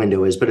what the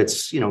window is, but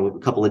it's a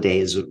couple of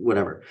days or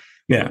whatever.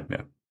 Yeah.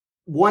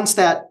 Once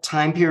that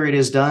time period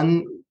is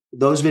done,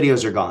 those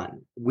videos are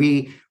gone.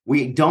 We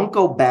don't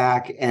go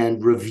back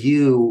and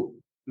review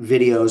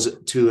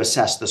videos to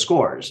assess the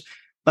scores,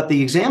 but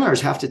the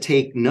examiners have to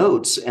take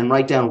notes and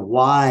write down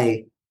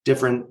why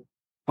different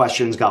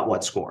questions got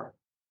what score.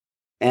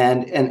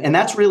 And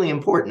that's really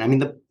important. I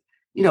mean,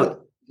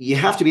 you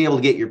have to be able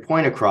to get your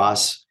point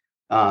across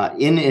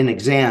in an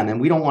exam, and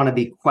we don't want to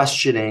be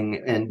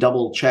questioning and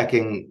double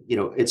checking.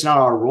 It's not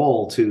our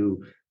role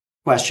to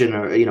question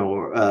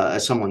or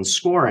someone's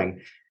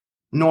scoring,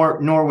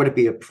 nor would it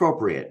be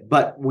appropriate.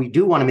 But we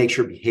do want to make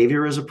sure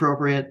behavior is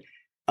appropriate.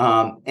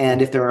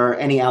 And if there are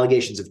any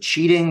allegations of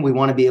cheating, we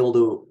want to be able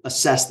to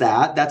assess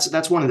that.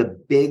 That's one of the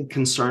big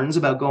concerns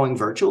about going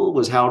virtual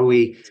was how do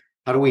we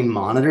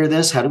monitor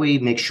this? How do we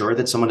make sure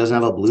that someone doesn't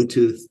have a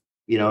Bluetooth,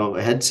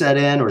 headset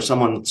in, or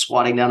someone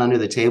squatting down under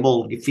the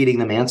table, feeding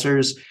them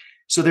answers?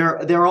 So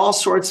there are all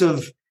sorts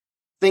of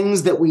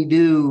things that we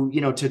do,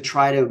 to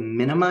try to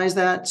minimize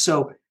that.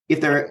 So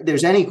if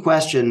there's any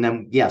question,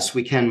 then yes,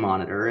 we can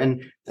monitor.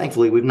 And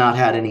thankfully, we've not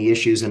had any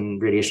issues in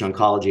radiation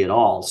oncology at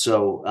all.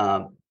 So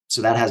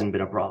that hasn't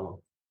been a problem.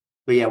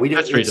 But yeah, we do.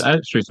 That's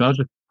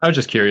reasonable. I was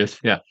just curious.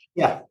 Yeah.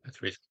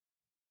 That's reasonable.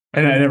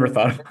 And I never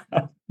thought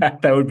about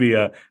that. That would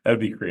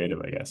be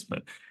creative, I guess.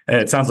 But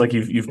it sounds like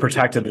you've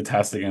protected the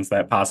test against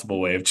that possible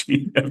way of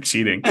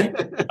cheating.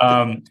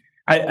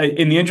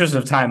 In the interest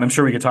of time, I'm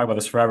sure we could talk about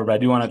this forever, but I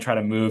do want to try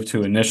to move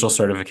to initial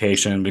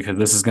certification because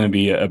this is going to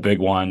be a big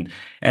one.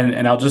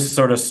 And I'll just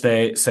sort of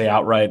say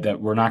outright that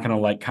we're not going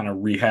to kind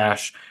of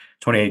rehash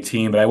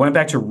 2018, but I went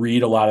back to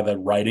read a lot of the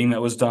writing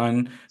that was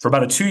done for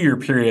about a 2-year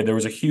period. There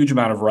was a huge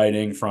amount of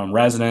writing from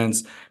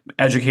residents,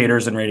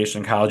 educators in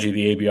radiation oncology,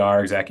 the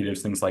ABR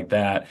executives, things like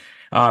that.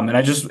 And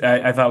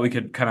I thought we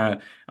could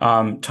kind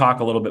of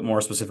talk a little bit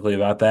more specifically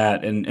about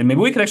that. And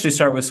maybe we could actually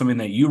start with something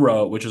that you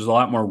wrote, which is a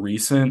lot more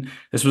recent.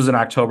 This was in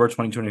October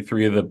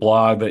 2023, the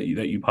blog that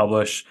you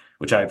published,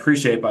 which I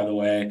appreciate, by the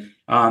way.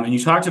 And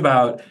you talked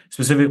about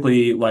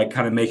specifically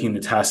kind of making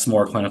the tests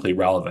more clinically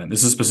relevant.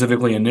 This is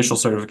specifically initial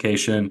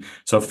certification,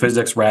 so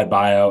physics, rad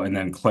bio, and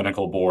then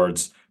clinical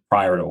boards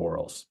prior to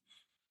orals.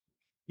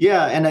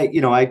 Yeah, and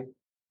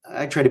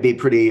I try to be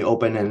pretty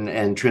open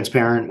and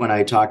transparent when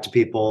I talk to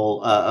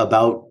people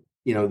about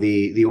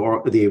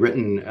the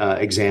written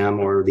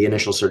exam or the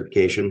initial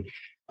certification.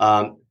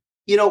 I'm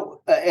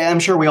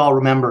sure we all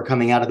remember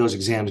coming out of those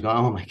exams going,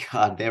 oh my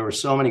God, there were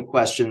so many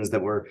questions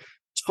that were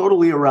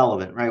totally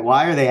irrelevant, right?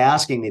 Why are they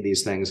asking me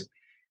these things?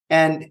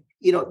 And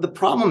the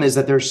problem is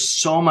that there's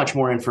so much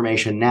more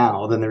information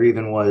now than there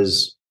even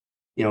was,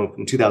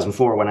 in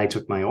 2004 when I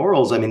took my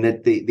orals. I mean,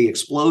 the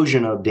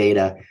explosion of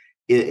data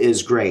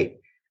is great.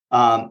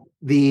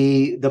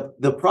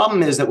 The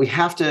problem is that we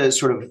have to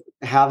sort of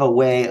have a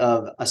way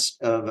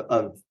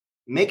of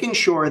making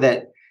sure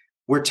that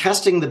we're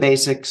testing the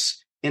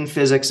basics in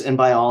physics and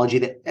biology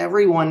that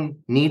everyone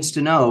needs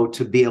to know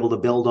to be able to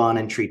build on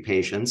and treat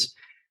patients.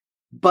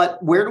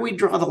 But where do we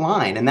draw the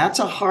line? And that's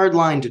a hard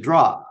line to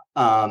draw.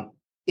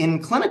 In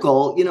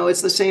clinical,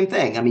 it's the same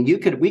thing. I mean,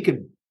 we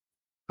could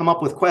come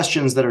up with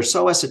questions that are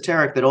so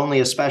esoteric that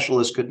only a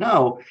specialist could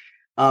know.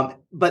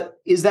 But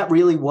is that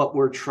really what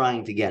we're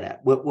trying to get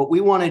at? What we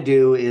want to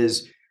do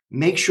is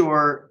make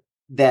sure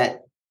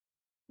that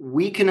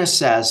we can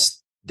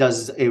assess,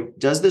 does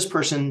this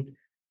person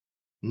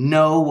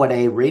know what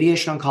a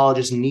radiation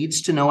oncologist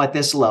needs to know at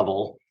this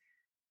level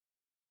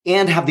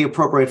and have the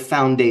appropriate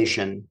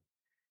foundation?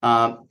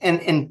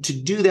 And to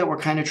do that, we're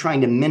kind of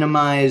trying to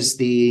minimize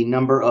the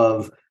number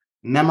of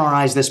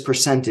memorize this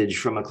percentage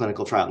from a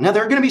clinical trial. Now,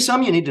 there are going to be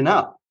some you need to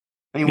know.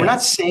 I mean, We're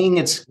not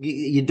saying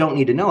you don't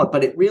need to know it,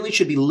 but it really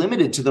should be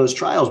limited to those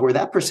trials where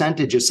that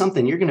percentage is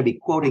something you're going to be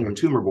quoting in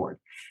tumor board.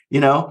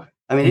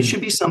 It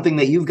should be something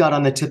that you've got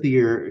on the tip of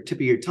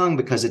your tongue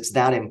because it's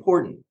that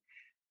important.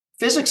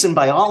 Physics and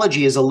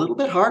biology is a little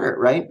bit harder,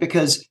 right?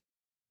 Because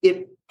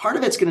part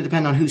of it's going to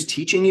depend on who's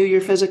teaching you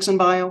your physics and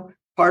bio.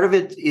 Part of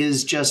it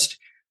is just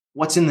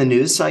what's in the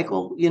news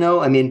cycle.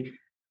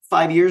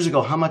 5 years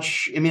ago, how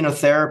much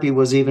immunotherapy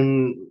was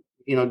even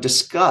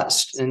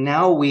discussed. And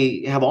now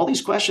we have all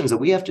these questions that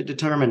we have to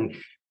determine,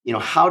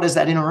 how does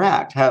that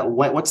interact?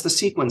 What's the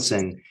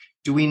sequencing?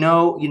 Do we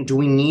know, do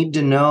we need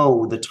to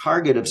know the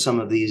target of some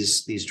of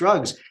these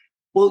drugs?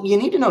 Well, you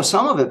need to know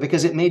some of it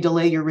because it may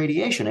delay your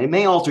radiation. It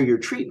may alter your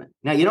treatment.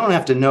 Now, you don't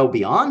have to know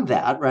beyond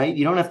that, right?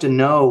 You don't have to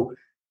know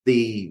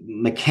the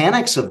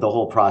mechanics of the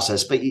whole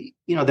process, but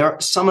there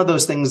are some of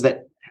those things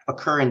that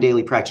occur in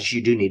daily practice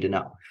you do need to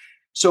know.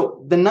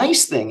 So the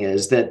nice thing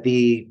is that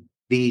the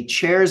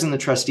chairs and the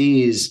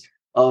trustees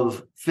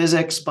of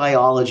physics,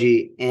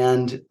 biology,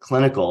 and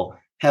clinical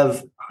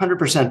have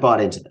 100% bought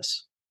into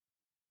this,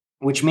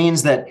 which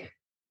means that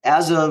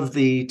as of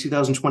the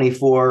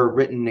 2024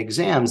 written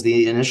exams,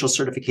 the initial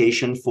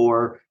certification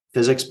for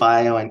physics,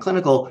 bio, and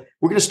clinical,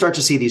 we're going to start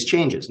to see these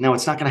changes. Now,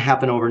 it's not going to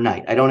happen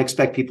overnight. I don't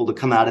expect people to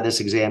come out of this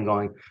exam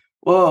going,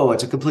 whoa,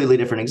 it's a completely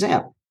different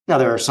exam. Now,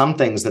 there are some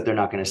things that they're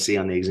not going to see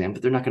on the exam,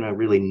 but they're not going to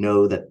really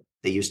know that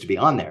they used to be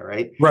on there,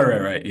 right?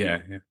 Right. Yeah.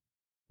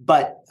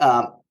 But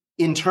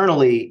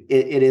internally,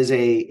 it is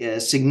a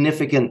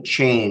significant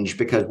change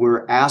because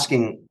we're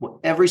asking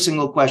every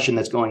single question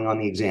that's going on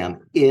the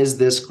exam, is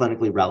this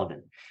clinically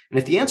relevant? And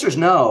if the answer is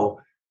no,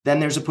 then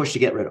there's a push to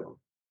get rid of them.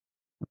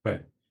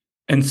 Okay.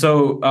 And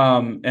so,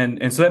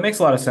 and so that makes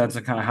a lot of sense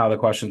and kind of how the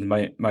questions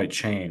might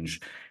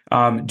change.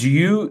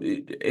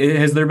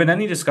 Has there been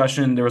any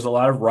discussion? There was a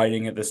lot of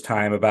writing at this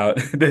time about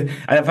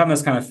I found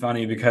this kind of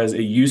funny because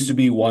it used to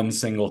be one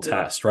single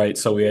test, right?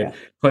 So we Yeah. had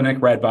clinic,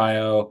 read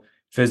bio,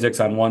 physics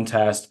on one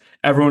test.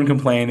 Everyone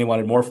complained they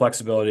wanted more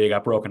flexibility. It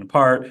got broken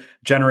apart.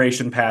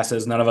 Generation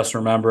passes, none of us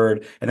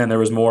remembered, and then there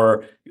was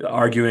more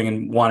arguing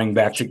and wanting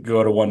back to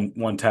go to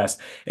one test.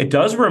 It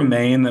does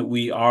remain that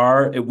we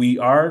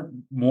are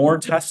more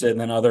tested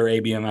than other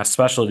ABMS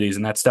specialties,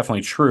 and that's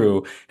definitely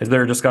true. Is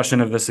there a discussion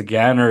of this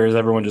again, or is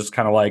everyone just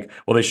kind of like,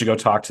 well, they should go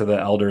talk to the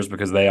elders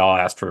because they all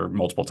asked for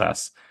multiple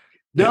tests?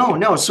 No,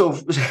 no. So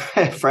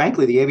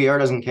frankly, the ABR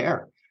doesn't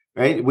care,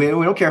 right? We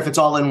don't care if it's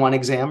all in one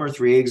exam or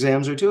three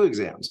exams or two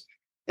exams.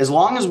 As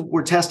long as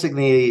we're testing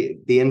the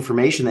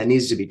information that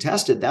needs to be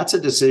tested, that's a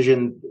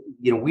decision.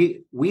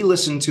 We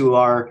listen to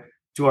our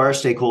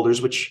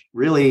stakeholders, which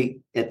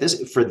really at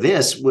this for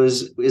this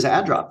is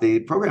AdDrop, the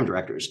program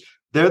directors.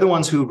 They're the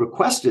ones who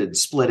requested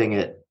splitting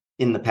it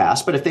in the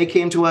past. But if they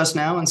came to us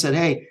now and said,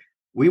 "Hey,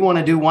 we want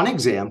to do one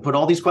exam, put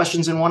all these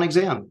questions in one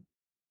exam,"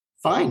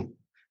 fine.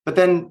 But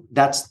then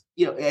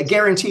I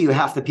guarantee you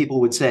half the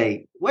people would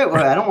say, wait,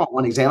 I don't want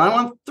one exam. I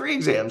want three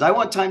exams. I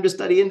want time to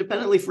study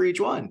independently for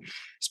each one.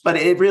 But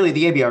the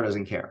ABR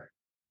doesn't care,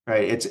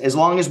 right? It's as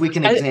long as we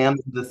can examine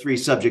the three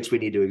subjects we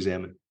need to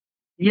examine.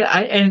 Yeah,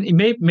 and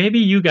maybe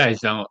you guys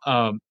don't.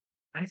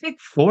 I think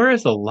four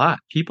is a lot.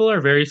 People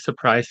are very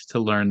surprised to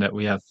learn that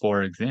we have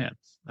four exams.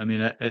 I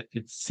mean,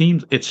 it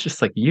seems it's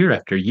just like year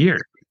after year.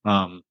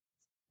 Um,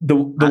 The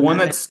one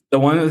that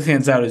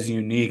stands out as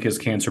unique is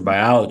cancer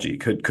biology.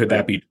 Could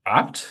that be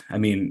dropped? I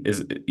mean,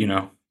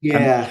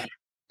 Yeah.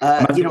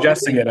 I'm not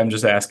suggesting it. I'm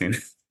just asking.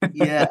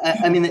 Yeah,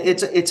 I mean,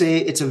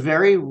 it's a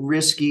very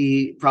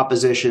risky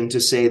proposition to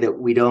say that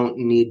we don't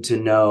need to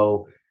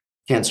know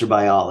cancer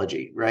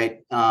biology, right?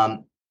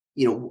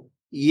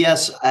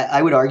 Yes,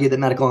 I would argue that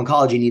medical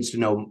oncology needs to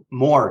know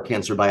more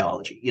cancer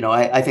biology.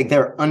 I think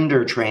they're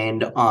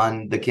undertrained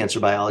on the cancer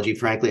biology.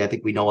 Frankly, I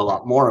think we know a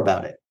lot more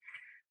about it.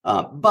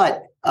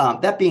 But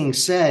that being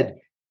said,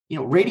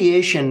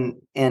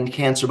 radiation and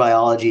cancer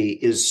biology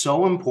is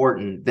so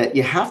important that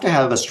you have to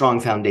have a strong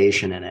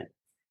foundation in it.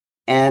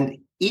 And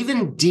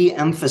even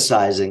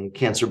de-emphasizing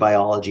cancer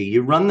biology,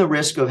 you run the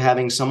risk of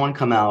having someone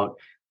come out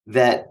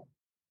that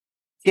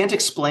can't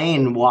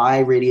explain why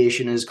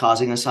radiation is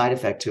causing a side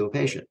effect to a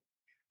patient,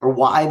 or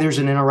why there's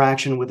an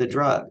interaction with a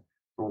drug,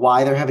 or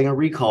why they're having a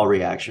recall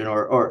reaction,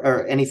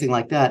 or anything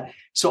like that.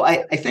 So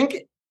I think,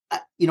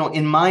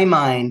 in my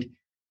mind,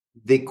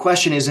 the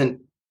question isn't,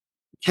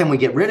 can we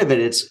get rid of it?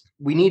 It's,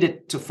 we need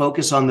it to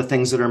focus on the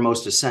things that are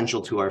most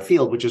essential to our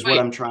field, which is what wait,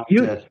 I'm trying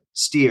you to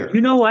steer.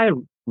 you know why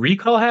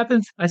recall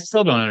happens? I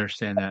still don't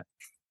understand that.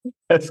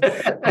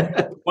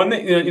 One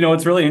thing,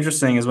 what's really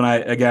interesting is when I,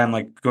 again,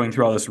 like going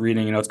through all this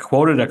reading, it's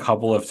quoted a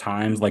couple of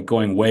times, like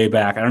going way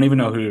back. I don't even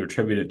know who to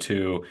attribute it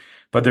to,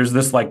 but there's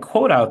this like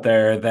quote out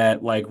there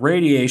that like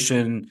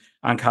radiation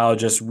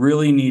oncologists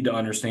really need to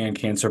understand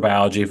cancer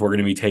biology if we're going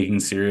to be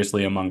taken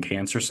seriously among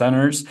cancer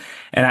centers.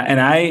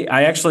 And I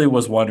actually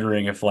was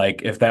wondering if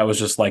that was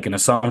just like an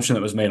assumption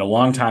that was made a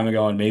long time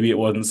ago and maybe it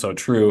wasn't so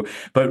true.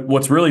 But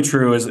what's really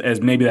true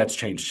is maybe that's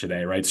changed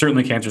today, right?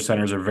 Certainly cancer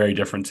centers are very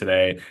different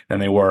today than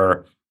they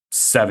were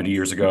 70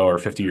 years ago or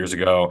 50 years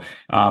ago.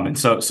 And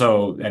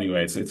so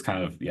anyway, it's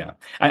kind of, yeah,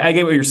 I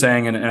get what you're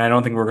saying. And I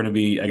don't think we're going to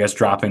be, I guess,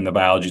 dropping the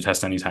biology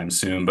test anytime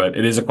soon, but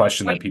it is a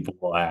question that people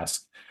will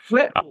ask.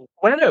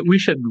 Whether we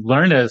should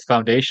learn as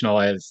foundational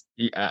as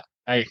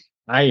I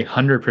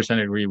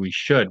 100% agree we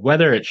should.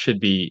 Whether it should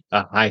be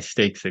a high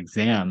stakes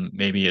exam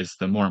maybe is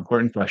the more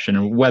important question,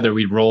 or whether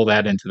we roll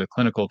that into the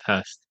clinical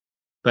test.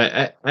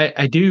 But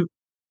I do.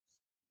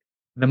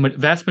 The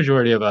vast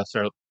majority of us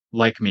are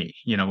like me.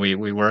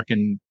 We work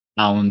in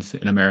towns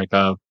in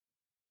America,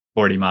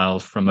 40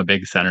 miles from a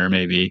big center,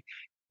 maybe,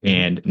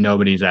 and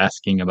nobody's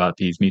asking about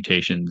these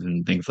mutations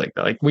and things like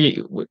that. Like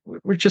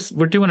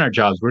we're doing our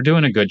jobs. We're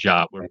doing a good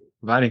job. We're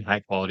providing high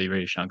quality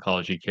radiation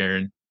oncology care.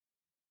 And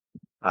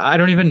I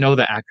don't even know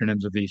the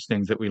acronyms of these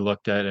things that we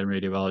looked at in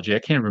radiology. I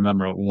can't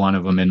remember one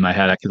of them in my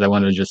head because I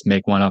wanted to just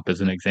make one up as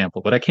an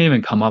example, but I can't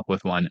even come up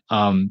with one.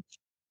 And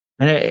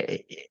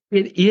it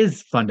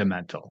is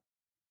fundamental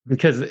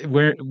because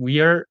we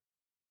are.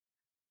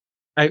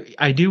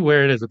 I do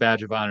wear it as a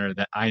badge of honor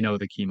that I know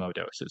the chemo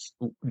doses.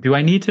 Do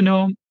I need to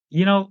know 'em?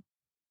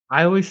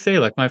 I always say,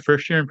 like my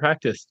first year in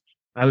practice,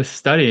 I was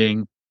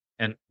studying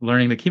and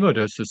learning the chemo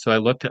doses. So I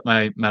looked at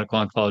my medical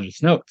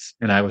oncologist notes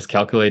and I was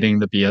calculating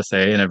the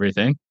BSA and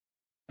everything.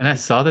 And I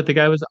saw that the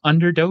guy was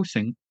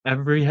underdosing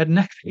every head and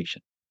neck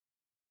patient.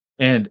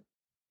 And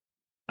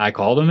I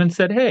called him and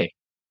said, hey,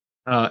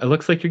 it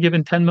looks like you're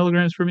giving 10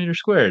 milligrams per meter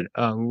squared.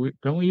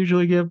 Don't we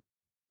usually give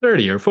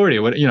 30 or 40,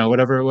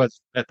 whatever it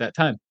was at that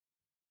time?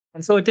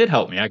 And so it did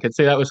help me. I could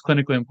say that was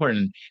clinically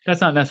important. That's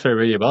not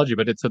necessarily radiology,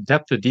 but it's a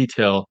depth of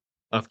detail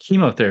of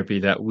chemotherapy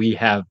that we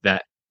have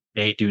that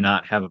they do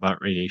not have about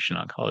radiation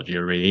oncology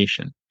or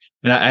radiation.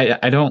 And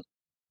I don't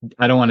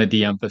want to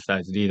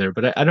de-emphasize it either,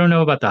 but I don't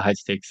know about the high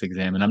stakes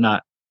exam, and I'm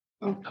not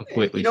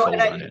completely sold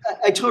And on it.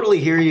 I totally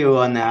hear you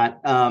on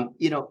that.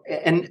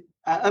 And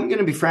I'm going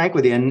to be frank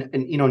with you, and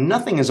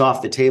nothing is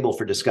off the table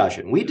for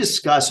discussion. We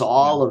discuss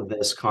all of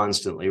this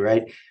constantly,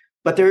 right?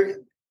 But there,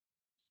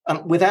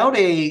 without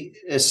a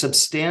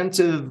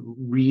substantive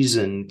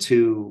reason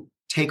to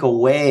take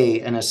away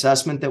an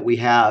assessment that we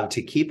have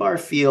to keep our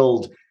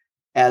field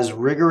as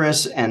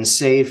rigorous and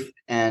safe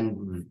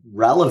and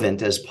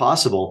relevant as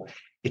possible,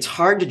 it's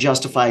hard to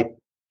justify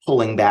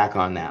pulling back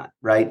on that,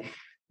 right?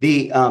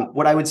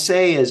 What I would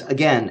say is,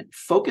 again,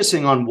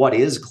 focusing on what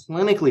is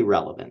clinically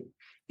relevant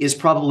is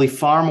probably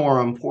far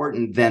more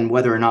important than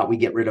whether or not we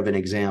get rid of an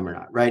exam or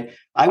not, right?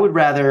 I would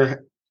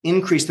rather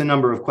increase the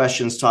number of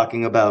questions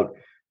talking about,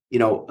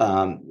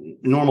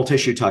 normal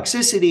tissue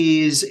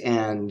toxicities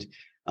and,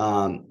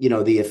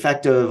 the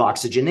effect of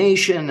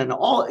oxygenation and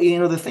all,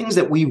 the things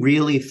that we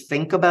really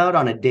think about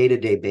on a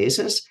day-to-day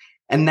basis.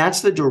 And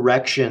that's the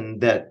direction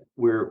that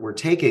we're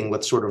taking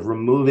with sort of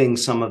removing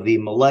some of the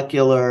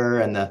molecular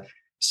and the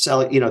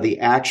cell, the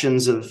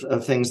actions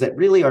of things that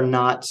really are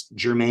not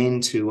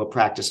germane to a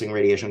practicing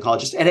radiation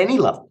oncologist at any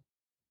level.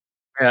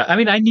 Yeah, I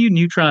mean, I knew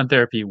neutron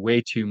therapy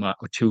way too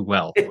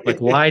well. Like,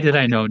 why did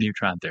I know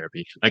neutron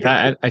therapy? Like,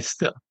 I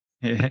still,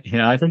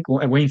 I think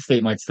Wayne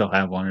State might still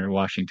have one, or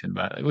Washington,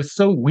 but it was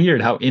so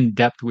weird how in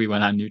depth we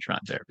went on neutron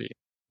therapy.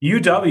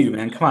 UW,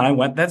 man, come on! I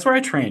went. That's where I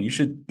trained. You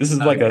should. This is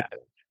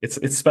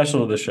It's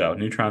special to the show.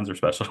 Neutrons are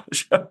special to the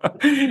show.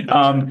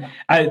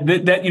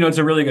 It's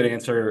a really good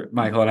answer,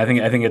 Michael, and I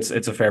think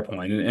it's a fair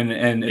point,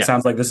 and it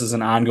sounds like this is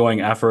an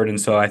ongoing effort,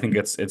 and so I think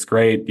it's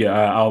great. Yeah,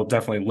 I'll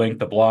definitely link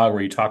the blog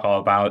where you talk all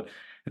about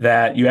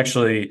that. You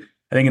actually,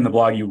 I think in the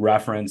blog you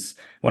reference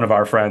one of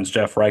our friends,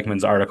 Jeff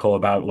Reichman's article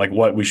about like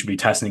what we should be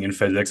testing in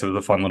physics. It was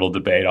a fun little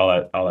debate,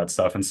 all that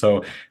stuff. And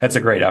so that's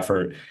a great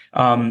effort.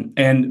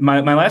 And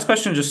my last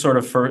question, just sort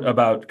of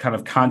about kind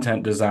of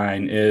content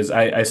design, is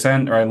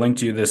I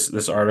linked you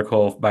this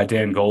article by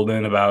Dan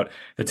Golden about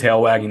the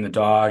tail wagging the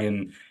dog,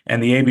 and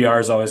the ABR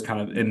is always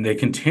kind of, and they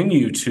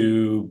continue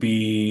to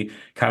be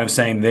kind of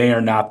saying they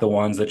are not the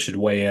ones that should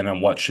weigh in on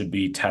what should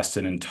be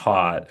tested and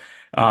taught.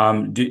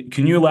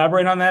 Can you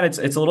elaborate on that? It's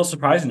a little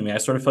surprising to me. I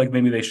sort of feel like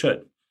maybe they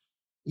should.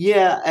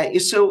 Yeah,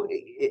 so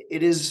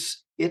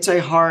it's a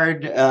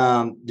hard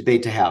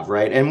debate to have,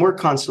 right? And we're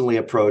constantly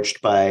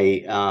approached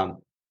by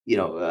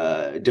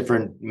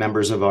different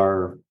members of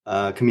our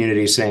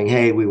community saying,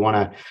 "Hey, we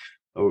want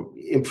to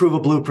improve a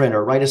blueprint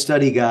or write a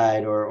study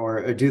guide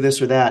or do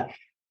this or that."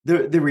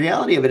 The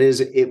reality of it is,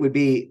 it would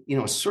be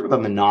sort of a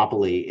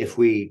monopoly if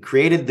we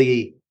created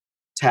the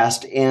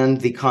test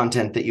and the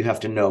content that you have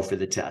to know for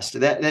the test.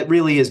 That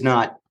really is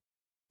not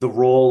the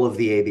role of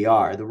the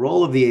ABR. The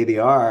role of the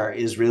ABR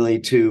is really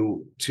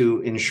to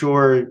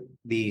ensure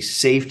the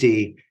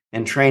safety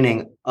and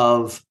training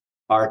of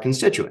our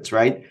constituents,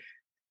 right?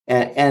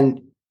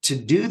 And to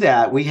do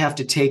that, we have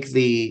to take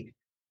the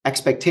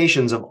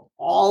expectations of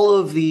all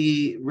of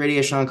the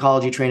radiation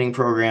oncology training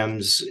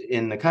programs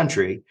in the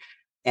country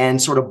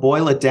and sort of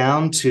boil it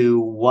down to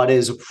what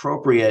is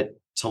appropriate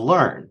to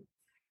learn.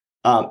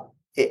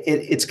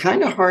 It's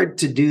kind of hard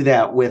to do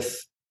that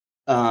with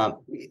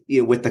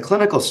the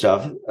clinical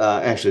stuff.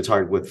 Actually, it's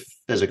hard with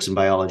physics and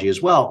biology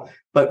as well.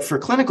 But for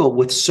clinical,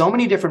 with so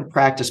many different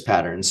practice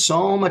patterns,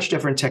 so much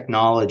different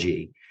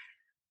technology,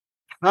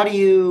 how do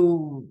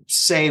you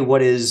say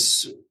what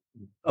is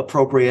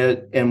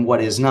appropriate and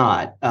what is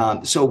not?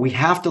 So we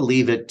have to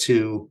leave it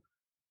to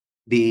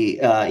the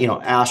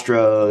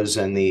Astros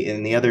and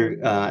the other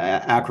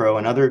ACRO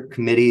and other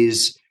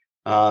committees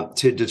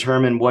to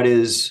determine what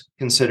is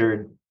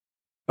considered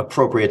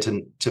appropriate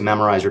to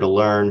memorize or to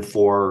learn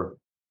for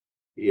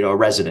a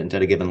resident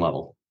at a given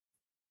level.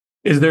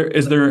 Is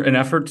there an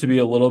effort to be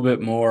a little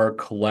bit more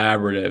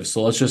collaborative?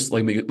 So let's just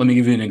let me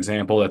give you an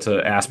example. That's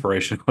an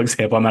aspirational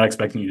example. I'm not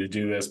expecting you to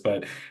do this,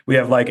 but we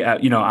have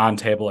on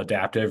table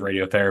adaptive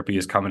radiotherapy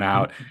is coming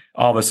out.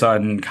 All of a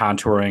sudden,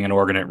 contouring an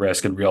organ at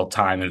risk in real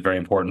time is very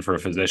important for a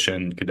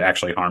physician. It could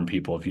actually harm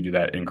people if you do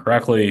that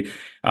incorrectly.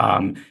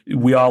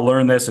 We all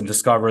learn this and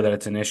discover that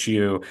it's an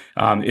issue.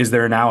 Is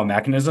there now a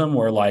mechanism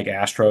where like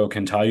Astro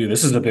can tell you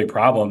this is a big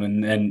problem,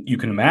 and you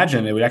can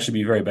imagine it would actually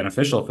be very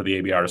beneficial for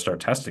the ABR to start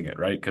testing it,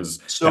 right? Because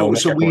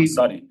we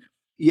study.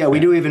 We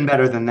do even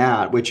better than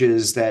that, which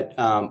is that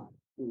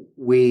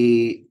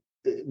we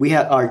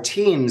have our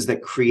teams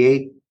that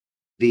create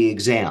the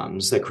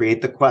exams, that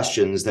create the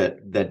questions,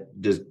 that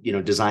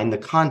design the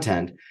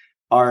content,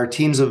 are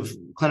teams of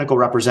clinical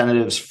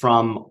representatives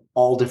from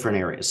all different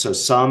areas. So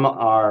some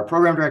are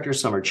program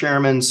directors, some are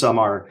chairmen, some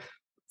are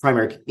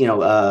primary,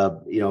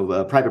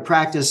 private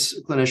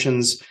practice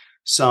clinicians,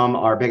 some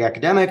are big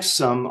academics,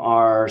 some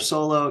are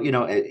solo,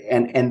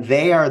 and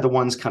they are the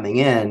ones coming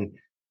in,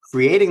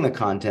 creating the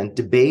content,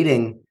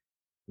 debating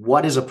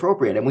what is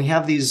appropriate. And we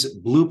have these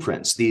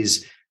blueprints,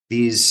 these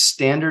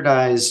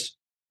standardized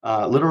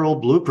literal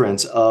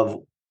blueprints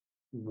of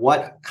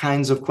what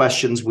kinds of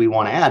questions we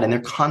want to add. And they're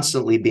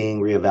constantly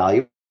being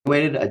reevaluated,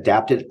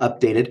 adapted,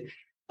 updated.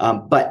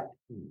 But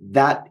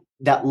that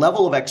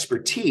level of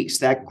expertise,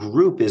 that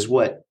group is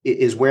where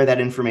that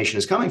information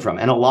is coming from.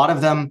 And a lot of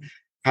them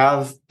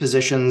have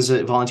positions,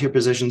 volunteer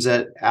positions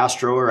at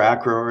Astro or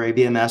Acro or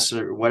ABMS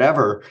or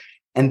whatever,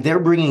 and they're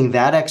bringing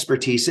that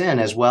expertise in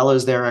as well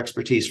as their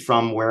expertise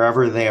from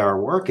wherever they are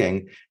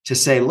working to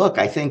say, look,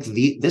 I think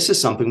this is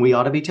something we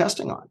ought to be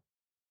testing on.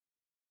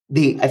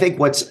 I think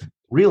what's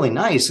really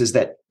nice is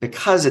that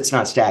because it's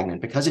not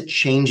stagnant, because it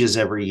changes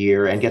every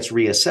year and gets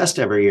reassessed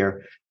every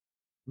year,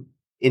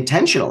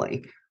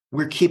 intentionally,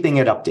 we're keeping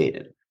it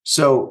updated.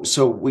 So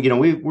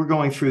we're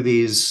going through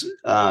these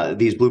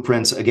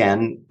blueprints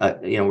again.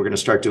 We're going to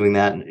start doing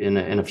that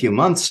in a few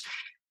months,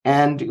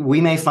 and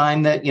we may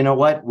find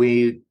that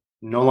we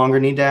no longer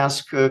need to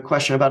ask a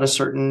question about a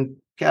certain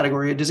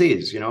category of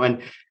disease.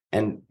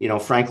 And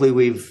frankly,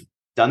 we've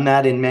done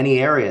that in many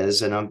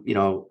areas, and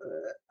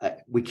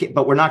we can't,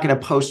 but we're not going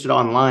to post it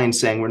online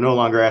saying we're no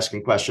longer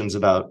asking questions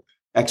about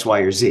X, Y,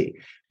 or Z,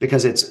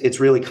 because it's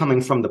really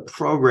coming from the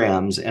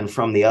programs and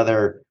from the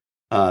other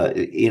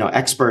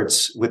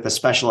experts with the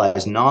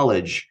specialized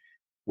knowledge,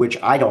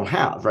 which I don't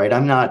have, right?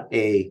 I'm not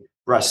a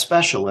breast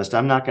specialist.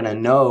 I'm not going to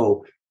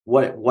know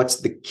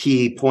what's the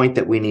key point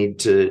that we need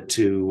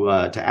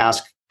to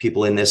ask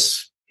people in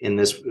this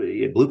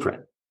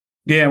blueprint.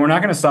 Yeah, we're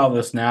not going to solve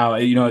this now.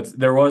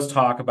 There was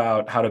talk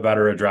about how to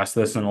better address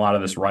this and a lot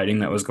of this writing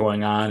that was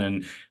going on.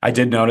 And I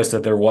did notice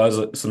that there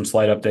was some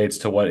slight updates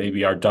to what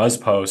ABR does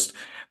post,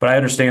 but I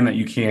understand that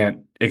you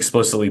can't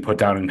explicitly put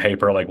down in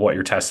paper like what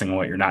you're testing and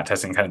what you're not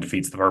testing. Kind of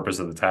defeats the purpose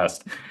of the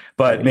test.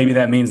 But maybe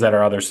that means that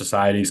our other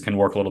societies can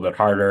work a little bit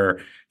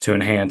harder to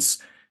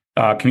enhance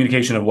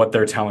communication of what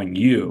they're telling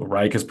you,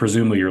 right? Because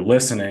presumably you're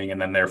listening,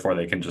 and then therefore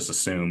they can just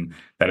assume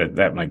that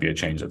that might be a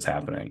change that's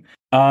happening.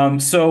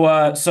 So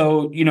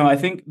I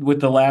think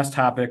with the last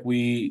topic,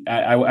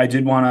 I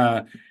did want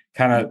to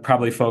kind of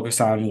probably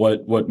focus on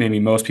what maybe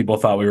most people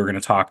thought we were going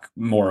to talk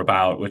more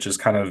about, which is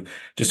kind of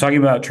just talking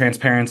about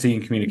transparency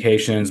and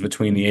communications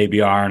between the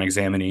ABR and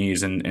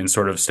examinees and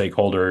sort of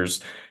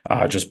stakeholders,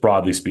 just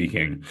broadly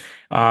speaking.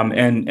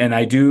 And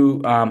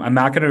I'm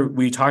not going to,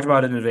 we talked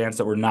about in advance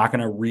that we're not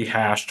going to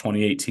rehash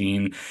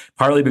 2018,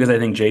 partly because I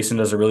think Jason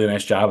does a really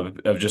nice job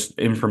of just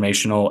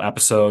informational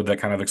episode that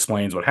kind of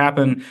explains what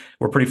happened.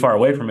 We're pretty far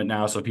away from it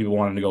now, so if people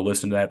wanted to go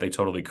listen to that, they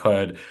totally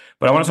could.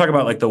 But I want to talk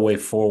about like the way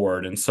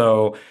forward. And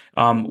so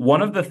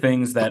one of the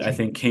things that I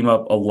think came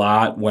up a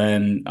lot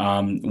when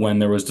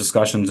there was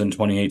discussions in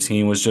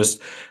 2018 was just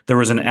there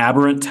was an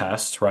aberrant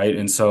test, right?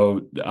 And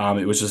so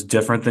it was just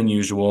different than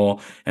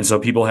usual. And so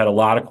people had a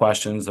lot of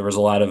questions. There was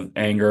a lot of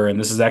anger. And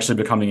this is actually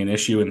becoming an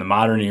issue in the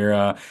modern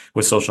era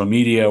with social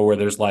media where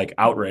there's like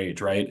outrage,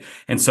 right?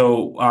 And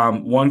so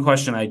one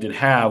question I did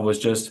have was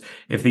just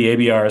if the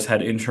ABRs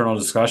had internal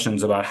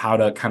discussions about how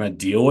to kind of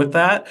deal with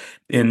that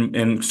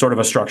in sort of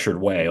a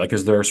structured way. Like,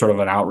 is there sort of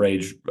an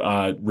outrage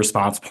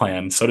response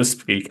plan, so to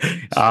speak?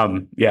 I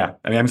mean,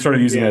 I'm sort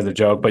of using it as a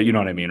joke, but you know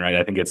what I mean, right?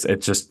 I think it's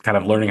just kind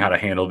of learning how to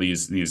handle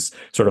these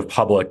sort of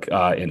public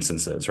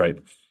instances, right?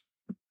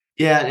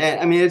 Yeah,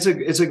 I mean,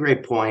 it's a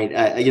great point.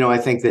 I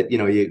think that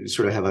you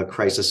sort of have a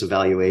crisis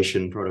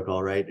evaluation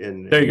protocol, right?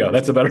 And there you go.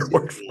 That's a better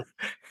word.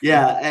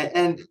 Yeah,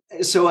 and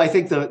so I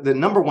think the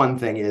number one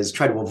thing is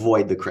try to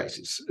avoid the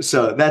crisis.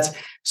 So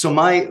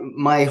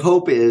my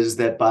hope is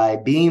that by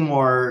being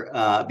more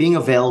being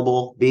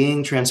available,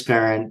 being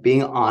transparent,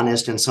 being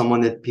honest, and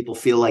someone that people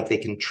feel like they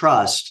can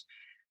trust,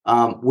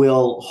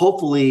 will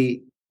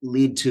hopefully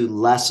lead to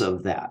less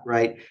of that,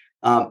 right?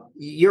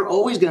 You're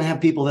always going to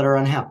have people that are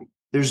unhappy.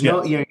 There's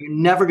you're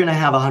never going to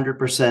have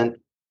 100%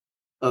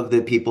 of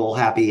the people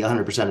happy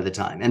 100% of the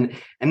time.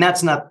 And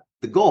that's not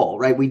the goal,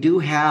 right? We do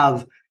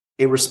have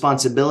a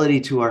responsibility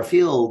to our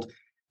field,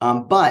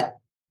 but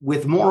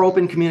with more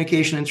open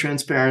communication and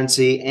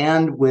transparency,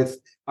 and with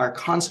our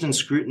constant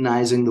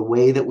scrutinizing the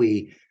way that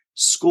we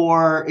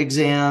score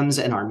exams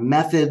and our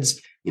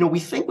methods, we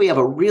think we have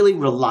a really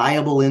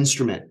reliable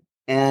instrument.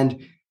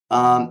 And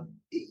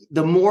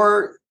the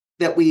more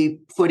that we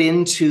put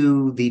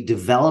into the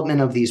development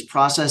of these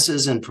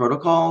processes and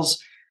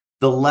protocols,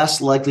 the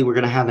less likely we're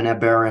going to have an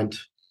aberrant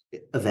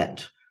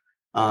event.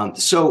 A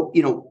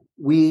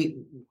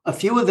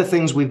few of the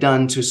things we've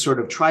done to sort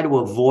of try to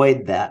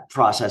avoid that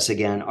process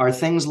again are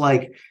things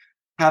like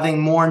having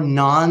more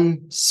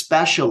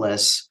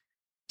non-specialists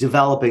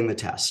developing the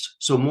test.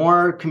 So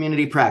more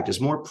community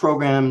practice, more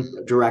program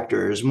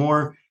directors,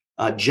 more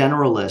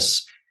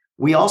generalists.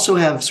 We also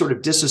have sort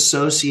of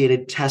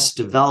disassociated test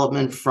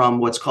development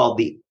from what's called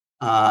the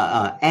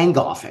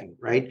angoffing,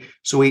 right?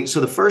 So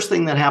the first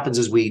thing that happens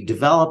is we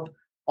develop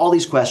all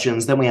these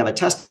questions, then we have a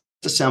test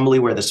assembly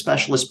where the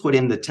specialists put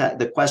in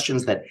the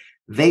questions that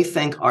they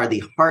think are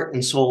the heart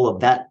and soul of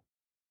that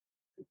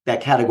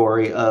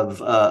category of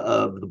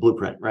the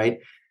blueprint, right?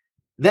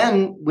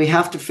 Then we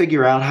have to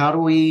figure out how do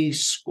we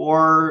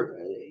score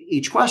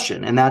each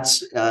question, and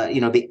that's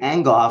the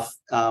Angoff,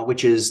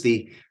 which is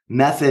the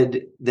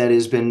method that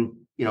has been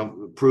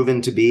proven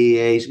to be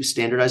a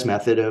standardized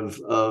method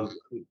of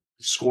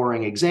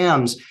scoring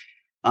exams.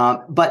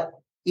 But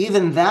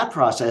even that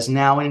process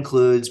now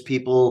includes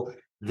people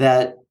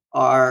that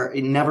are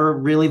never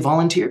really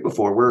volunteered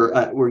before.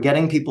 We're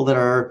getting people that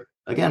are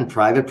again,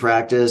 private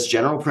practice,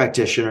 general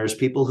practitioners,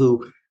 people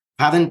who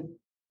haven't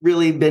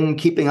really been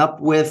keeping up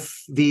with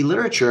the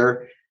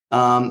literature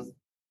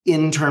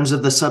in terms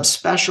of the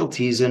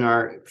subspecialties in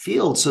our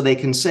field, so they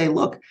can say,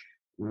 look,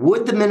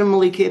 would the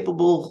minimally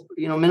capable,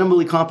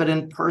 minimally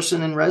competent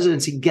person in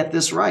residency get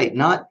this right?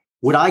 Not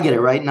would I get it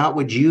right, not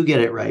would you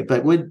get it right,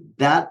 but would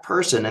that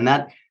person, and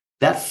that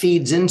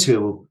feeds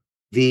into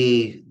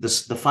the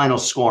final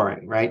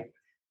scoring, right?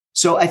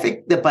 So I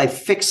think that by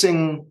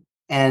fixing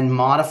and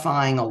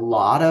modifying a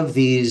lot of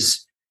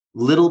these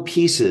little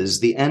pieces,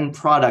 the end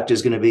product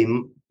is going to be,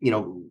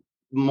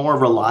 more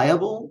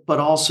reliable, but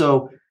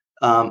also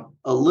a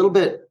little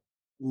bit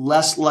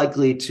less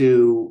likely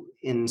to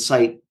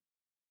incite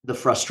the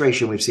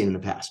frustration we've seen in the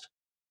past.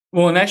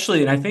 Well, and I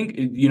think,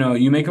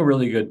 you make a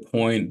really good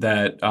point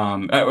that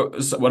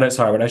what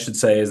I should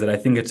say is that I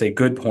think it's a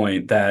good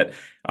point that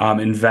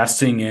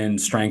investing in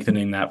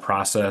strengthening that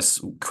process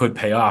could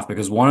pay off,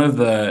 because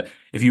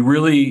if you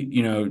really,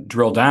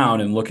 drill down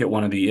and look at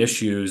one of the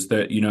issues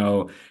that,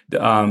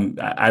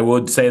 I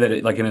would say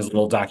that like in his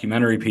little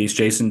documentary piece,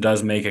 Jason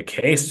does make a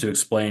case to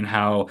explain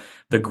how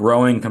the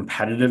growing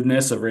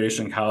competitiveness of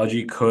radiation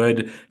oncology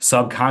could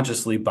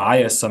subconsciously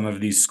bias some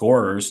of these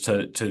scorers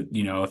to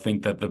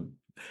think that the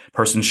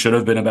person should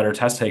have been a better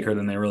test taker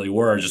than they really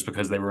were, just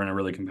because they were in a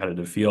really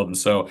competitive field. And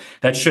so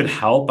that should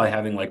help by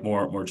having like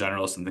more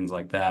generalists and things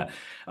like that.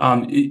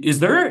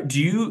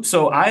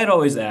 So I had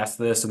always asked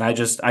this, and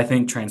I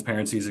think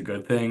transparency is a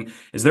good thing.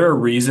 Is there a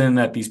reason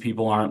that these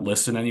people aren't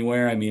listed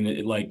anywhere? I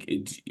mean,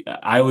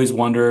 I always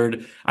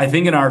wondered, I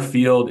think in our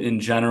field in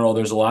general,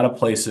 there's a lot of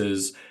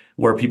places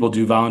where people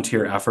do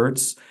volunteer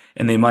efforts,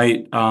 and it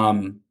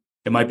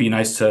might be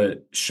nice to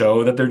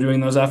show that they're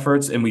doing those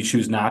efforts, and we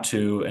choose not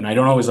to. And I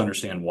don't always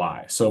understand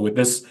why. So with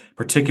this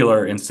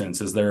particular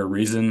instance, is there a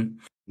reason?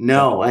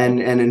 No. And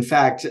in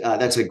fact,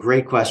 that's a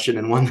great question,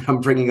 and one that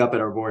I'm bringing up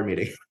at our board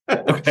meeting.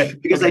 Okay.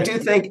 Because I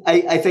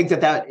think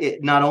that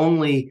it not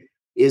only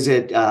is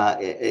it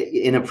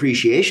an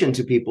appreciation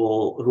to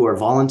people who are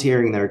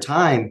volunteering their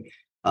time,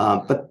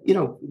 but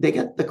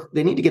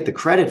they need to get the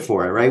credit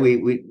for it, right?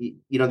 We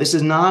this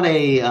is not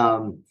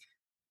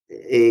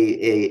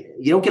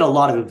you don't get a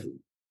lot of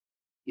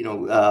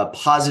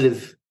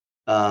positive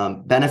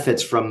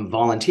benefits from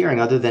volunteering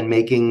other than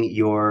making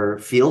your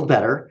field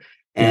better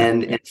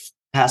and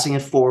passing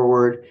it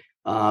forward.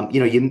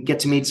 You get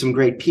to meet some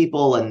great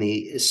people, and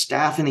the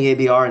staff in the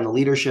ABR and the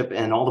leadership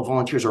and all the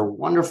volunteers are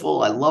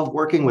wonderful. I love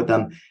working with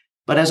them.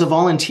 But as a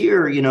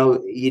volunteer,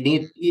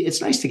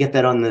 it's nice to get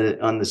that on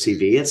the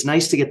CV. It's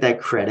nice to get that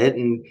credit.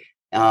 And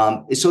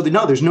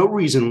there's no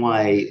reason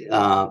why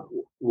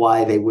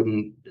they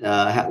wouldn't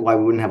why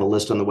we wouldn't have a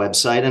list on the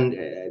website, and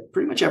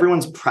pretty much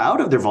everyone's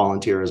proud of their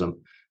volunteerism.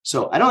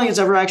 So I don't think it's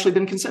ever actually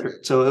been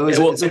considered. So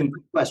it's a good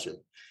question.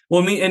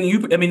 Well, I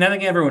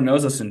think everyone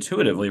knows this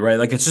intuitively, right?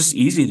 Like, it's just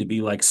easy to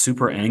be like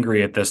super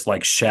angry at this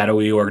like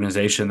shadowy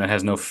organization that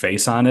has no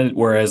face on it.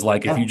 Whereas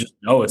like, if you just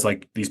know it's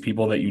like these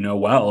people that you know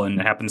well, and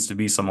it happens to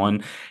be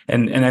someone,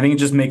 and I think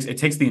it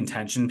takes the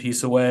intention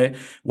piece away,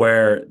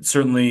 where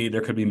certainly there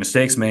could be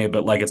mistakes made,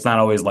 but like, it's not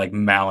always like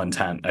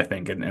malintent, I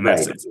think. And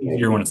that's it's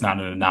easier when it's not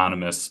an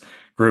anonymous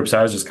group. So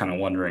I was just kind of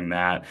wondering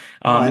that.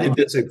 I think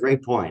that's a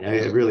great point.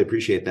 I really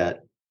appreciate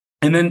that.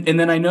 And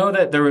then I know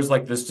that there was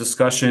like this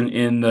discussion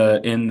in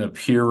the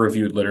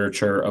peer-reviewed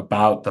literature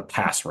about the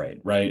pass rate,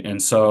 right?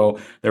 And so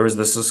there was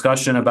this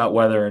discussion about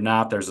whether or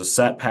not there's a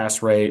set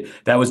pass rate.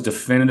 That was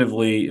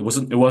definitively, it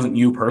wasn't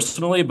you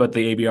personally, but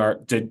the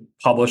ABR did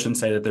publish and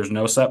say that there's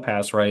no set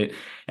pass rate.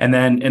 And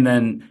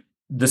then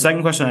the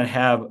second question I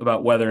have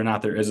about whether or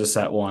not there is a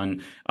set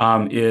one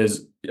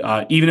is,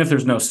 even if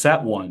there's no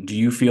set one, do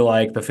you feel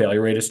like the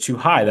failure rate is too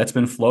high? That's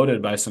been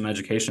floated by some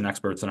education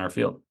experts in our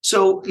field.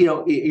 So,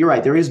 you're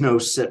right. There is no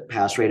set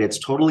pass rate. It's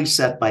totally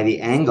set by the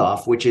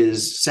ANGOF, which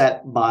is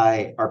set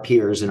by our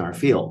peers in our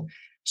field.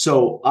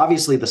 So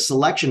obviously the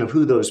selection of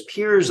who those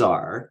peers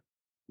are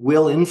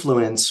will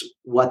influence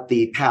what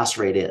the pass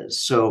rate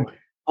is. So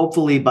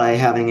hopefully by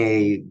having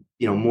a,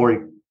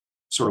 more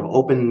sort of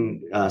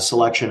open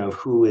selection of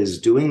who is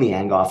doing the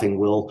ANGOFing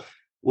will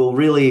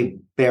really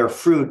bear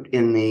fruit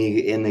in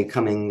the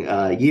coming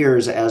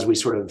years as we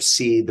sort of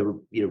see the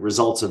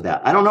results of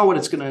that. I don't know what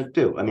it's going to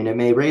do. I mean, it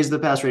may raise the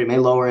pass rate, it may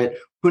lower it.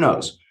 Who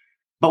knows?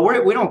 But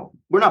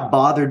we're not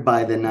bothered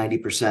by the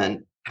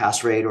 90%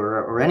 pass rate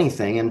or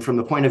anything. And from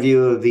the point of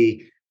view of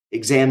the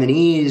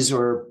examinees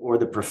or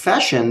the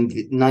profession,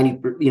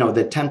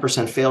 the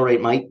 10% fail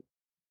rate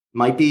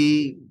might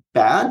be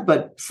bad,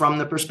 but from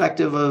the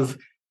perspective of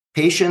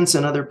patients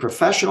and other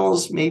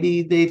professionals,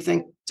 maybe they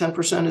think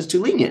 10% is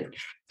too lenient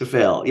to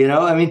fail.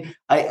 I mean,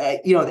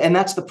 and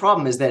that's the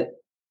problem, is that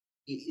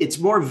it's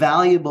more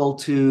valuable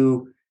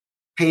to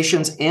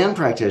patients and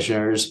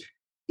practitioners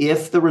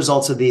if the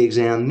results of the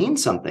exam mean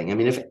something. I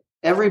mean, if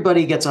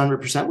everybody gets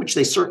 100%, which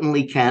they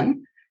certainly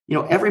can,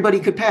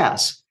 everybody could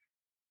pass.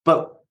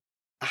 But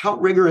how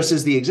rigorous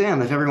is the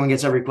exam if everyone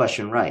gets every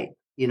question right?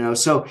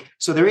 So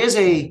there is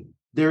a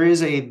there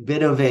is a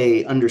bit of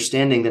a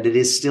understanding that it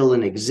is still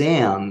an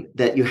exam,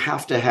 that you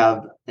have to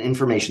have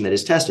information that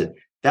is tested.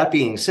 That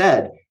being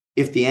said,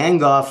 if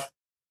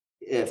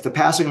the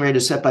passing rate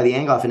is set by the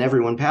Angoff and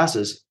everyone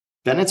passes,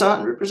 then it's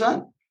 100%.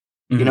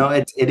 Mm-hmm. You know,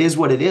 it is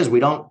what it is. We're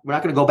not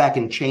going to go back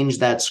and change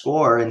that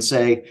score and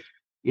say,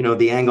 you know,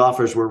 the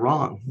Angoffers were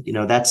wrong. You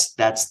know, that's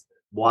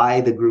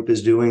why the group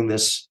is doing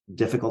this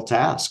difficult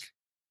task.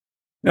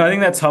 No, I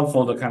think that's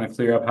helpful to kind of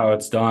clear up how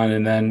it's done.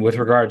 And then with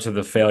regard to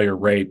the failure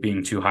rate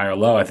being too high or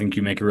low, I think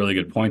you make a really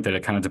good point that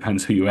it kind of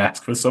depends who you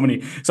ask. With so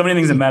many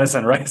things in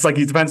medicine, right? It's like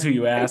it depends who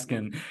you ask.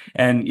 And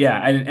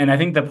I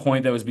think the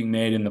point that was being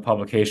made in the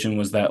publication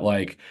was that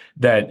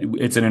that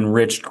it's an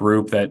enriched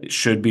group that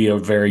should be a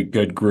very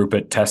good group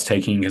at test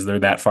taking because they're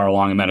that far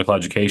along in medical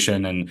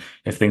education. And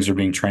if things are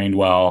being trained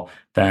well,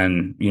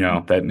 then, you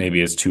know, that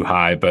maybe is too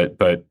high, but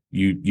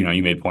you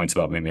made points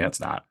about maybe that's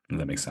not, if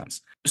that makes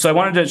sense. So I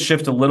wanted to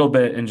shift a little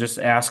bit and just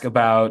ask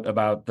about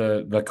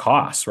the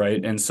costs,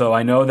 right? And so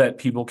I know that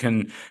people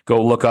can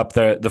go look up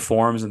the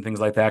forms and things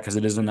like that because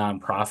it is a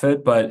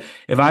nonprofit. But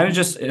if I'm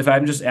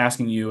just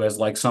asking you as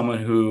like someone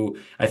who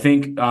I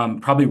think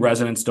probably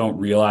residents don't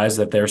realize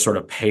that they're sort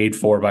of paid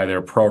for by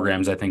their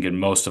programs, I think in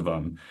most of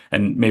them,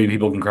 and maybe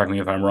people can correct me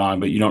if I'm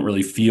wrong, but you don't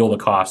really feel the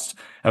cost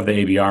of the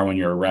ABR when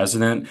you're a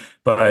resident,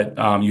 but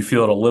you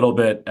feel it a little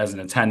bit as an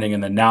attending.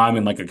 And then now I'm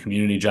in like a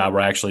community job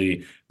where I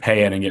actually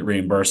pay it and get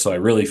reimbursed. So I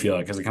really feel it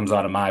because it comes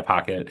out of my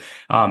pocket.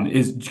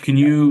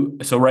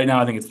 So right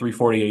now I think it's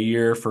 $340 a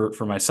year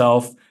for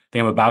myself. I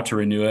think I'm about to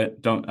renew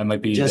it. I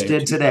might be just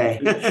did today.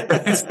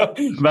 So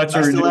I'm about to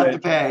renew still have it. to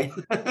pay.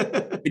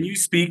 Can you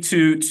speak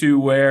to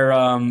where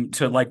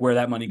where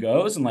that money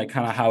goes and like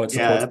kind of how it's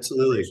supposed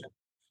absolutely.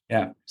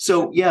 Yeah.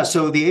 So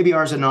the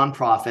ABR is a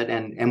nonprofit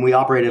and we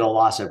operate at a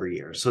loss every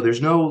year. So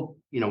there's no,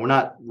 we're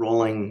not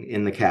rolling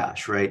in the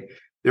cash, right?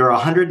 There are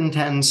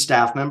 110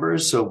 staff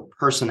members. So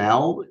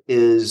personnel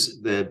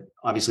is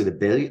obviously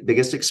the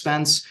biggest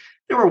expense.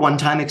 There were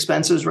one-time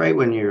expenses, right?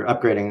 When you're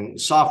upgrading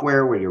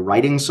software, when you're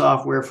writing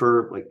software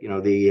for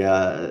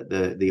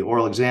the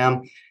oral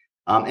exam.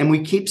 And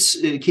we keep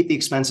the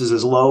expenses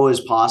as low as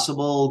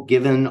possible,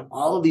 given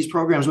all of these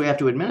programs we have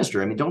to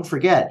administer. I mean, don't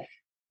forget,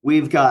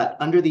 we've got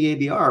under the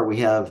ABR, we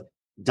have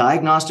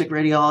diagnostic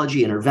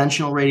radiology,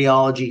 interventional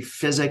radiology,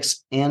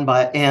 physics, and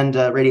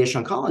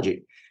radiation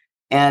oncology.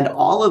 And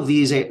all of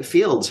these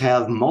fields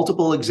have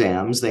multiple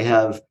exams. They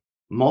have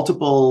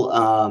multiple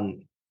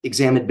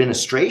exam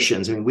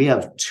administrations. I mean, we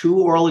have 2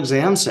 oral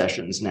exam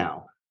sessions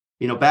now.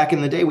 Back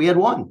in the day, we had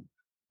 1,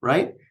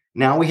 right?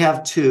 Now we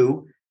have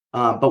 2.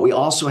 But we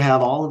also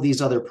have all of these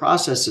other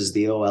processes,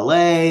 the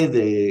OLA,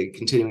 the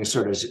continuing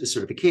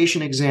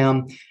certification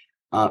exam.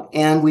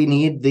 And we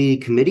need the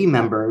committee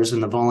members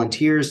and the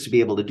volunteers to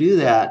be able to do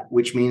that,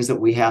 which means that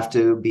we have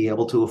to be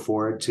able to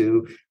afford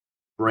to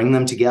bring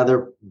them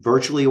together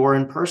virtually or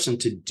in person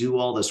to do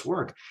all this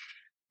work.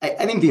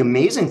 I think the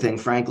amazing thing,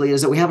 frankly,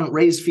 is that we haven't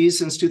raised fees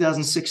since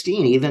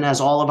 2016, even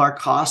as all of our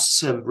costs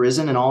have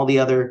risen and all the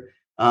other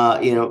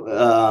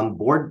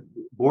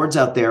boards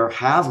out there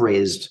have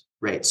raised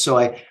rates. So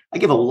I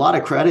give a lot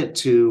of credit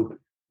to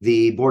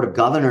the Board of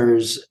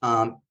Governors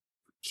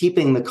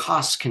keeping the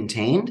costs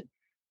contained,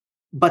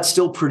 but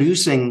still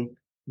producing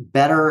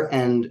better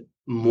and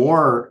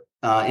more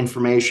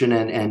information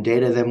and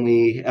data than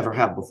we ever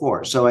have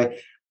before. So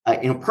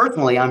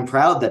personally, I'm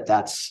proud that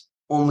that's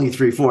only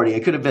 $340.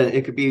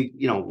 It could be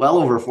well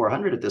over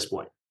 $400 at this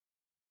point.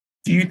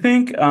 Do you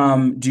think,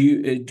 am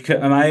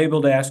I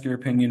able to ask your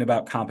opinion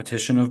about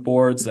competition of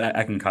boards?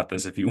 I can cut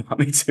this if you want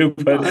me to,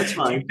 but no, that's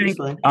fine. Do you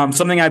think,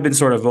 something I've been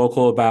sort of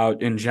vocal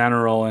about in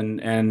general,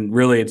 and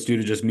really it's due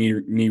to just me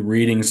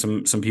reading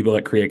some people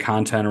that create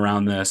content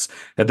around this,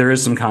 that there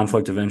is some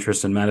conflict of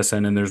interest in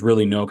medicine and there's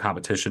really no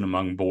competition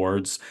among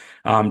boards.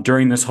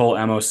 During this whole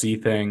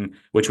MOC thing,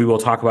 which we will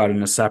talk about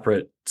in a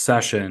separate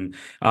session,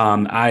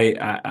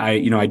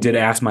 I did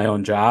ask my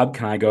own job,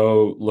 can I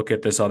go look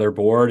at this other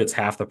board? It's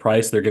half the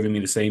price. They're giving me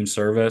the same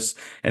service.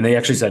 And they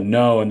actually said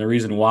no. And the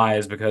reason why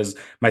is because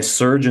my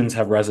surgeons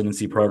have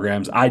residency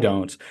programs. I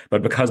don't,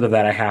 but because of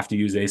that, I have to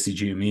use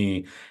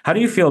ACGME. How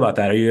do you feel about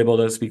that? Are you able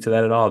to speak to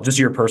that at all? Just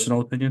your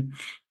personal opinion?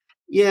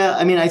 Yeah.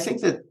 I mean, I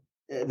think that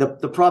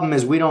the problem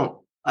is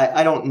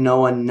I don't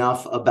know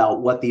enough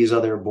about what these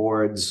other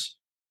boards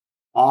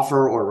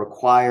offer or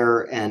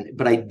require,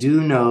 but I do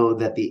know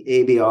that the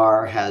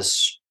ABR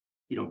has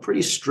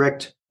pretty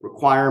strict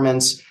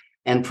requirements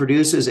and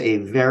produces a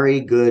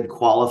very good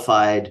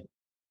qualified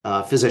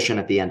physician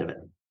at the end of it.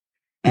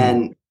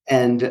 Mm-hmm.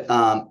 And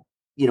the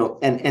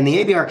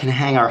ABR can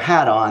hang our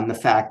hat on the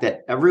fact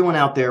that everyone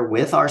out there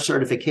with our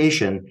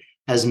certification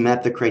has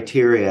met the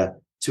criteria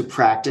to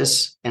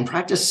practice and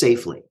practice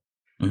safely.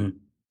 Mm-hmm.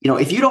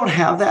 If you don't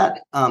have that,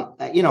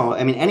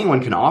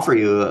 anyone can offer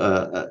you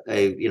a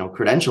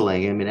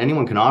credentialing. I mean,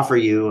 anyone can offer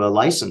you a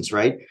license,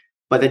 right?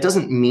 But that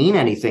doesn't mean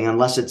anything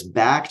unless it's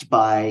backed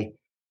by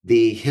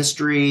the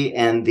history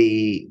and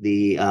the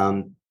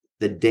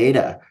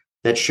data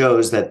that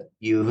shows that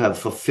you have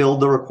fulfilled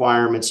the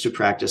requirements to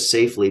practice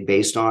safely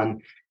based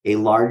on a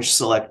large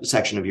select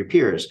section of your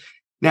peers.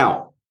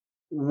 Now,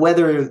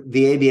 whether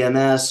the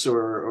ABMS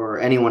or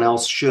anyone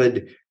else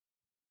should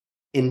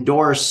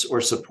endorse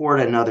or support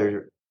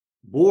another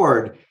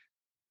board,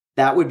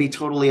 that would be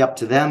totally up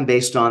to them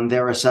based on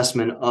their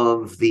assessment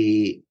of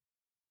the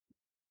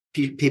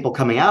people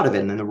coming out of it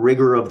and the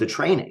rigor of the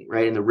training,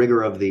 right? And the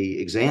rigor of the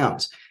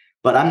exams.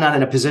 But I'm not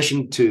in a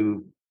position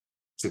to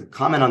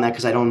comment on that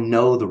because I don't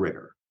know the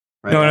rigor.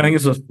 Right. No, and I think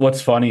it's what's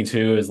funny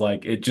too is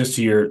like it just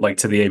to your like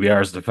to the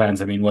ABR's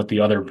defense. I mean, what the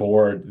other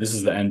board, this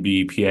is the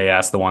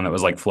NBPAS, the one that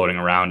was like floating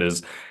around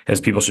as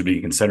people should be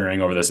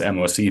considering over this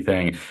MOC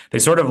thing. They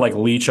sort of like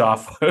leech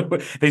off.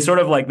 They sort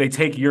of like they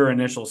take your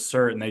initial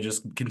cert and they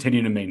just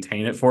continue to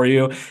maintain it for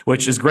you,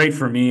 which is great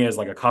for me as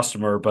like a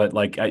customer. But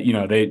like they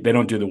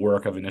don't do the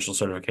work of initial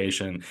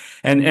certification.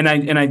 And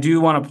I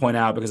do want to point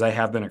out, because I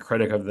have been a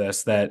critic of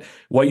this, that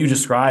what you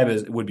describe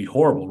would be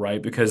horrible,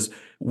 right? Because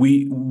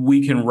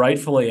we can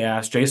rightfully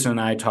ask. Jason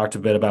and I talked a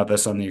bit about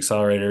this on the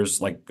accelerators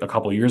like a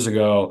couple of years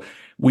ago.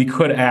 We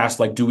could ask,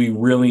 like, do we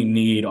really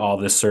need all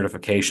this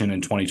certification in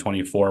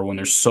 2024 when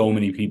there's so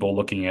many people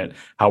looking at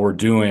how we're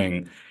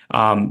doing?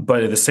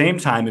 But at the same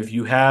time, if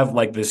you have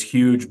like this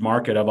huge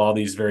market of all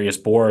these various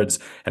boards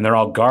and they're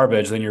all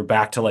garbage, then you're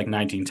back to like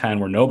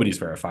 1910 where nobody's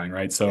verifying,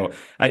 right? So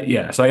I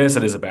guess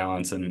it is a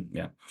balance, and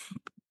yeah.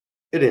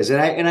 It is,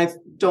 and I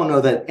don't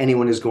know that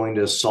anyone is going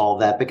to solve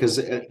that because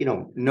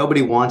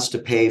nobody wants to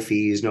pay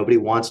fees, nobody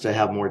wants to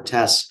have more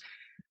tests,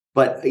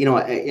 but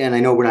and I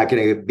know we're not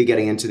going to be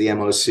getting into the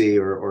MOC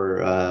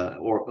or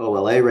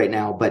OLA right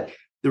now, but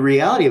the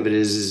reality of it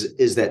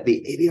is that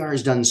the ABR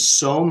has done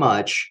so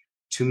much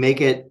to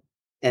make it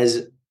have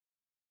as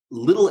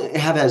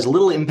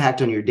little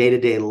impact on your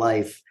day-to-day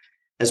life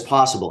as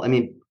possible. I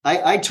mean,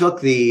 I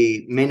took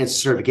the maintenance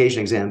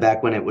certification exam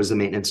back when it was the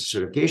maintenance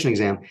certification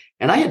exam,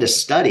 and I had to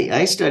study.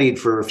 I studied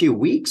for a few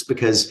weeks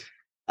because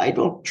I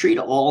don't treat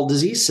all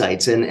disease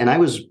sites, and I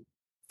was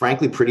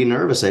frankly pretty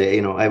nervous. I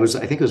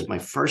think it was my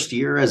first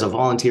year as a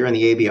volunteer in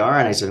the ABR,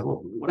 and I said, "Well,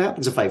 what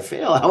happens if I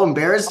fail? How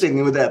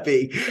embarrassing would that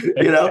be?"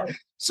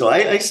 So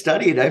I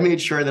studied. I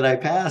made sure that I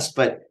passed,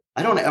 but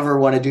I don't ever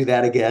want to do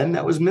that again.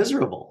 That was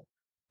miserable.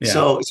 Yeah.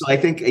 So I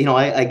think,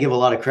 I give a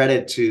lot of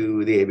credit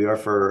to the ABR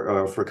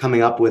for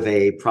coming up with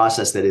a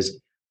process that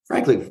is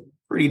frankly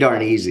pretty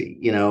darn easy,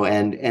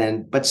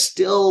 but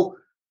still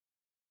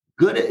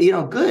good,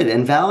 good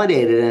and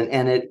validated.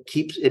 And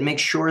it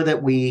makes sure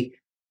that we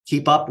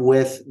keep up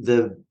with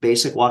the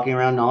basic walking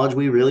around knowledge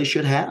we really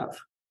should have.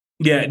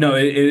 Yeah, no,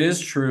 it is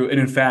true. And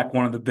in fact,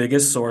 one of the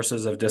biggest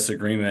sources of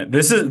disagreement,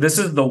 this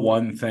is the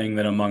one thing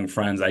that among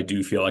friends, I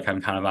do feel like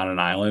I'm kind of on an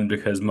island,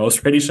 because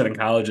most radiation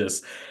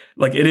oncologists,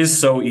 like, it is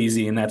so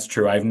easy, and that's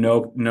true. I have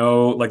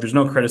there's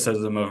no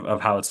criticism of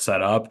how it's set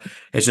up.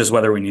 It's just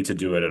whether we need to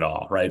do it at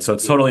all, right? So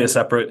it's totally a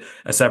separate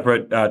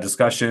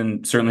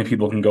discussion. Certainly,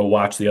 people can go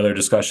watch the other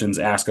discussions.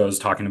 ASCO's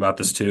talking about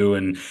this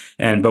too,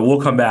 but we'll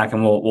come back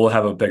and we'll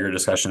have a bigger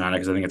discussion on it,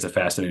 because I think it's a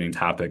fascinating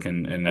topic,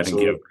 and I think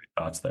you have great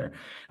thoughts there.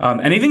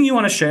 Anything you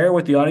want to share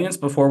with the audience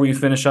before we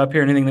finish up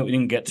here? Anything that we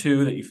didn't get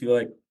to that you feel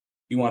like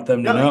you want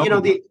them to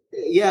know?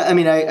 I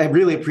mean, I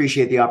really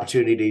appreciate the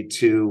opportunity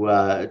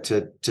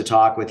to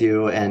talk with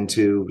you and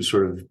to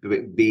sort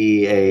of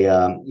be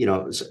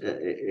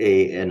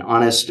an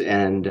honest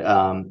and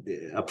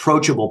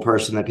approachable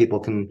person that people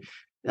can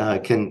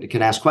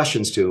ask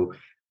questions to.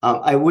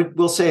 I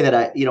will say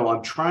that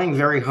I'm trying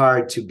very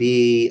hard to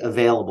be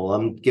available.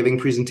 I'm giving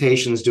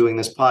presentations, doing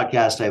this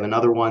podcast. I have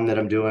another one that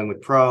I'm doing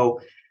with Pro.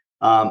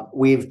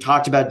 We've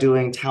talked about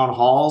doing town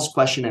halls,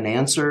 question and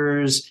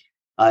answers.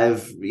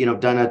 I've,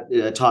 done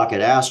a talk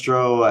at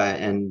Astro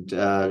and,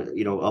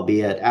 I'll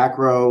be at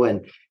Acro,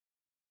 and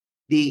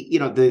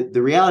the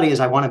reality is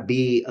I want to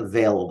be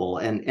available.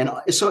 And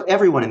so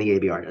everyone in the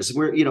ABR does.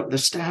 We're, the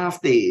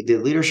staff, the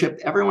leadership,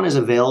 everyone is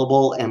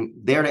available and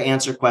there to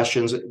answer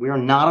questions. We are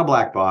not a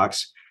black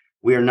box.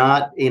 We are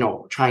not,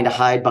 trying to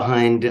hide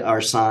behind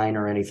our sign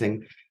or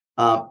anything.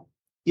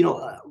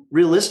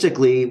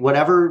 Realistically,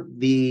 whatever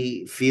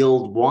the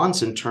field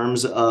wants in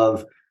terms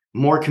of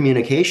more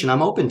communication,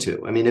 I'm open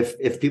to. I mean,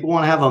 if people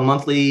want to have a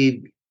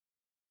monthly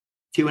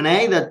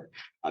Q&A, that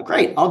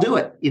great, I'll do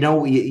it.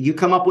 You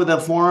come up with a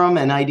forum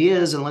and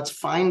ideas, and let's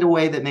find a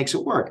way that makes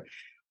it work.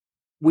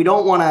 We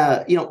don't want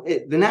to,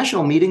 the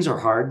national meetings are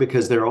hard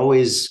because you're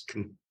always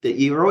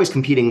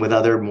competing with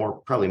other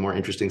probably more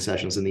interesting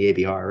sessions in the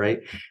ABR, right?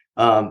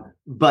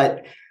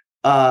 But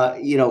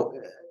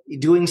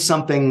doing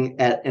something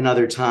at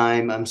another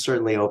time, I'm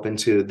certainly open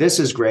to. This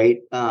is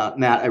great.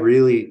 Matt, I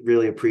really,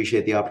 really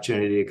appreciate the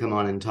opportunity to come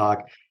on and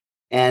talk.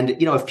 And,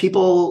 if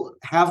people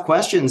have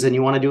questions and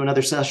you want to do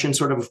another session,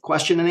 sort of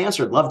question and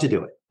answer, I'd love to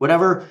do it.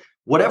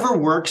 Whatever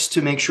works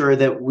to make sure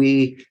that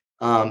we,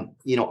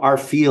 our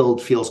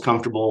field feels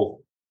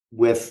comfortable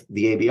with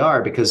the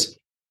ABR, because,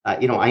 I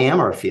am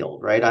our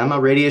field, right? I'm a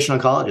radiation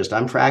oncologist.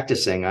 I'm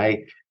practicing.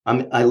 I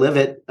live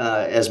it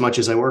as much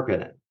as I work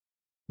in it.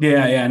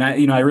 Yeah,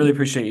 and I really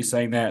appreciate you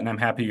saying that, and I'm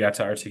happy you got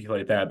to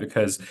articulate that,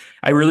 because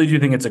I really do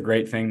think it's a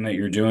great thing that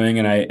you're doing,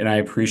 and I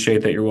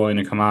appreciate that you're willing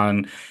to come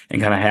on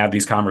and kind of have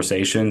these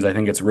conversations. I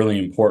think it's really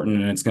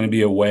important, and it's going to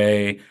be a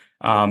way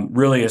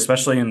really,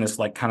 especially in this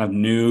like kind of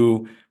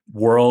new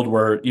world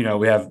where,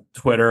 we have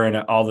Twitter and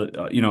all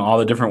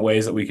the different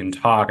ways that we can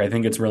talk. I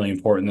think it's really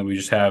important that we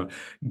just have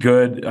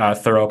good,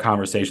 thorough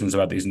conversations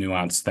about these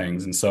nuanced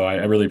things. And so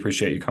I really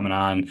appreciate you coming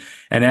on.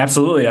 And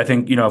absolutely, I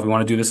think, if we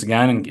want to do this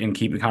again and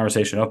keep the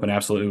conversation open,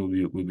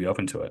 absolutely, we'll be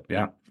open to it.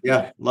 Yeah.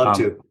 Yeah. Love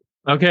to.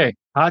 Okay.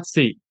 Hot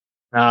seat.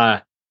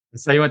 So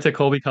you went to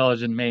Colby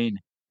College in Maine.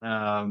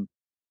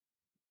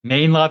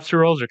 Maine lobster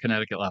rolls or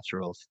Connecticut lobster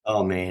rolls?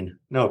 Oh, Maine.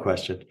 No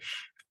question.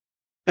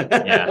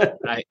 Yeah,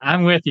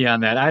 I'm with you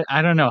on that.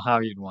 I don't know how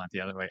you'd want the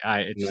other way.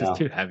 It's just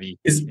too heavy.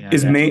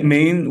 Is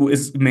Maine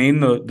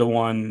the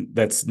one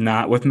that's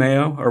not with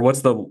mayo, or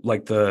what's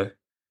the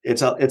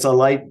It's a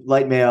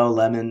light mayo,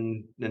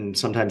 lemon, and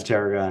sometimes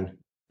tarragon.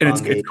 And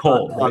it's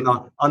cold, right?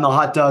 on the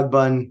hot dog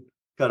bun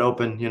cut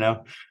open,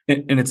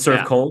 and it's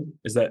served cold.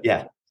 Is that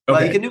Okay.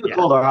 Well, you can do it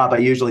cold or hot,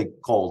 but usually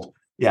cold.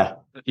 Yeah,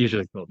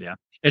 usually cold. Yeah,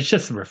 it's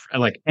just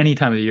like any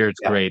time of the year, it's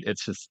great.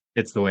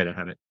 It's the way to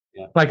have it.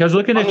 Yeah. Like I was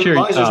looking at your. As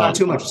long as there's not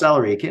too much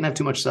celery, you can't have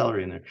too much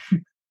celery in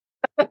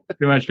there.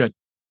 Too much good.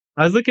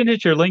 I was looking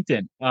at your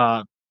LinkedIn.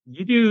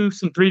 You do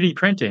some 3D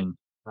printing.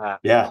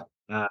 Yeah.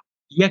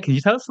 Can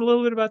you tell us a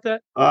little bit about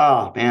that?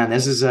 Oh man,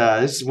 this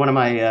is one of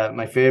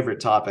my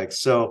favorite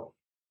topics. So,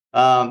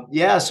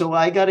 so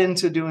I got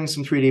into doing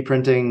some 3D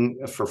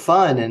printing for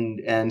fun,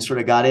 and sort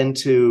of got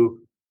into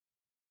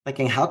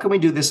thinking, how can we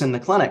do this in the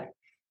clinic?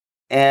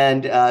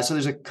 And so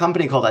there's a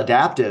company called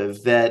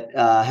Adaptive that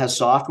has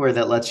software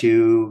that lets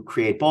you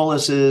create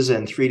boluses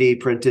and 3D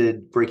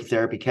printed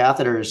brachytherapy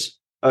catheters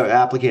or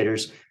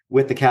applicators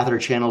with the catheter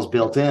channels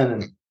built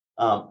in.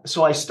 And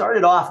so I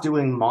started off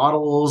doing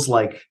models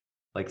like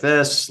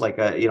this, like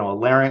a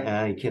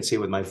larynx. You can't see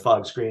it with my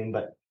fog screen,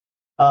 but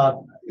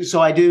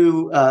so I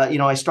do.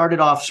 I started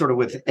off sort of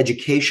with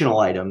educational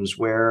items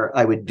where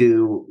I would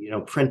do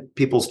print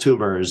people's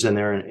tumors and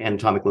their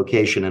anatomic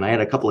location. And I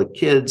had a couple of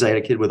kids. I had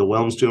a kid with a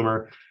Wilms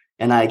tumor,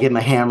 and I gave him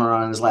a hammer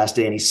on his last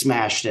day, and he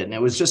smashed it. And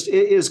it was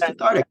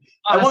cathartic.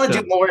 Awesome. I want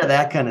to do more of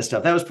that kind of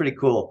stuff. That was pretty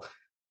cool.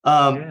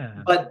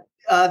 But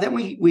then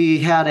we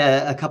had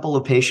a couple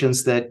of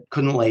patients that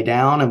couldn't lay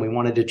down, and we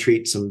wanted to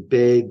treat some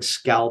big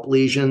scalp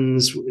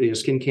lesions,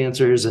 skin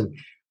cancers, and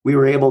we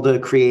were able to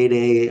create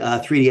a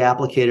 3D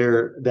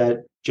applicator that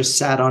just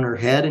sat on her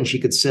head, and she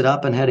could sit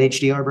up and had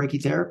HDR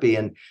brachytherapy.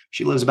 And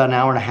she lives about an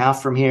hour and a half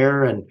from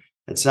here, and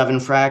at 7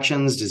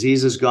 fractions,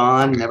 disease is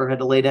gone, never had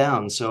to lay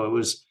down. So it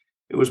was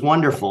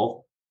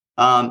wonderful.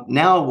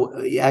 Now,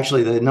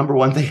 actually, the number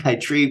one thing I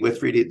treat with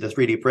the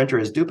 3D printer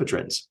is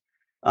Dupuytren's.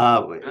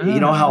 You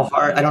know how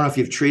hard, I don't know if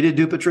you've treated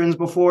Dupuytren's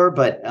before,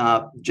 but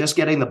just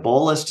getting the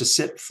bolus to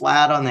sit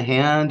flat on the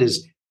hand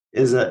is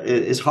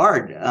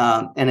hard.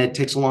 And it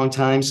takes a long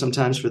time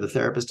sometimes for the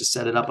therapist to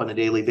set it up on a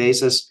daily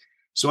basis.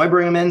 So I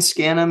bring them in,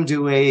 scan them,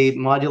 do a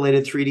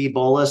modulated 3D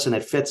bolus, and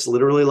it fits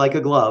literally like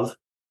a glove.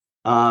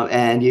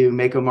 And you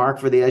make a mark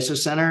for the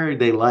isocenter.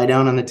 They lie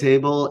down on the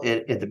table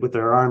with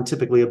their arm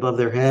typically above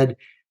their head.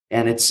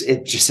 And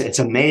it's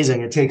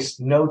amazing. It takes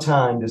no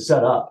time to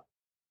set up.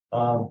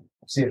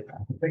 See, I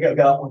think I've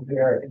got one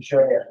here. I can show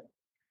you.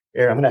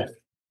 Here, I don't know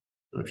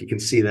if you can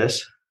see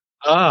this.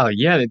 Oh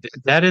yeah,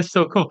 that is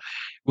so cool.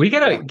 We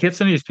gotta get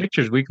some of these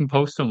pictures. We can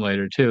post them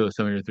later too.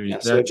 Some of your 3D. Yeah,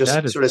 so it just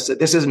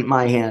this isn't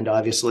my hand,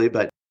 obviously,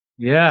 but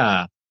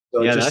yeah.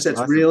 So it just sits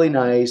awesome. Really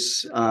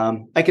nice.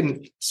 I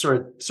can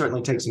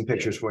certainly take some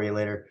pictures for you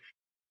later.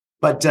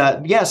 But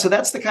so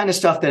that's the kind of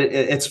stuff that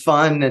it's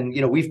fun.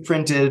 And we've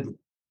printed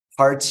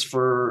parts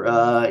for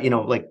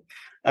like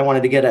I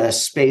wanted to get a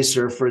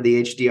spacer for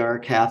the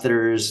HDR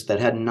catheters that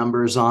had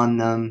numbers on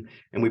them,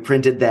 and we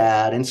printed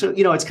that. And so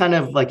it's kind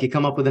of like you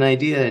come up with an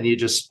idea and you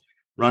just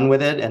run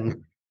with it.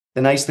 And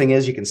the nice thing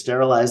is you can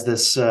sterilize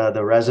this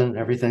the resin and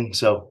everything.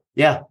 So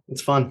yeah,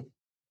 it's fun.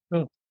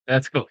 Oh,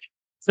 that's cool.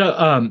 So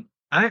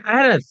I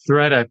had a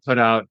thread I put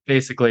out,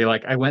 basically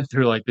like I went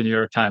through like the New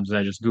York Times and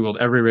I just Googled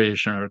every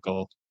radiation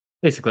article.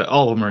 Basically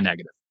all of them are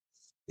negative.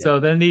 Yeah. So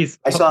then I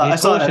saw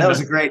that. That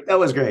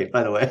was great,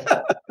 by the way.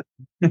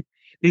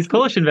 These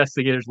Polish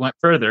investigators went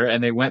further,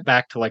 and they went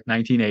back to like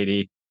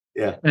 1980.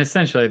 Yeah. And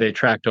essentially they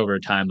tracked over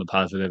time the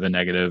positive and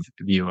negative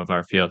view of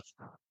our field.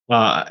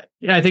 I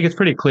think it's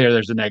pretty clear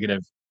there's a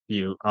negative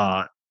view.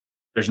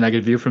 There's a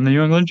negative view from the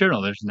New England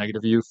Journal. There's a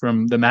negative view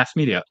from the mass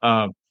media.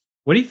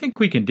 What do you think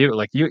we can do?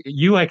 Like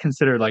you I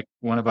consider like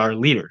one of our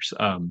leaders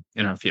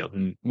in our field.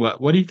 And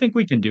what do you think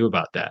we can do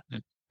about that?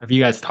 Have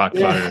you guys talked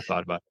about it or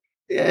thought about it?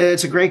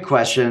 It's a great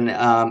question.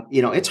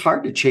 It's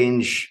hard to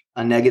change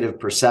a negative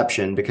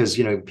perception because,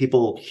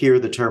 people hear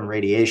the term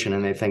radiation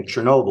and they think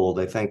Chernobyl,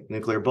 they think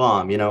nuclear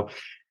bomb,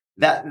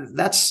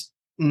 that's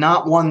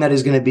not one that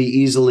is going to be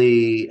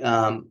easily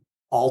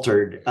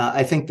altered.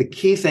 I think the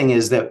key thing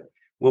is that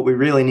what we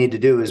really need to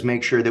do is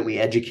make sure that we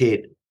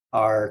educate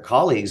our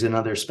colleagues in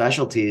other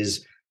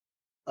specialties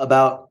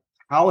about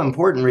how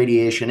important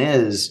radiation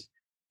is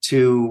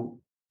to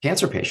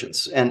cancer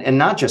patients, and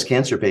not just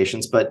cancer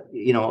patients, but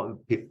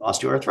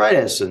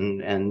osteoarthritis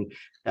and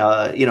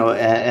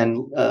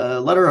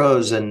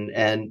Lederhose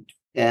and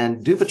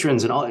and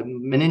Dupuytren's and all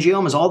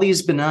meningiomas, all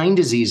these benign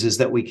diseases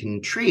that we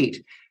can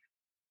treat.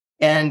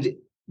 And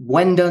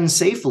when done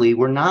safely,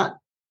 we're not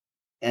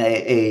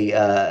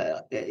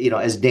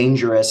as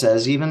dangerous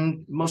as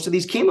even most of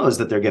these chemos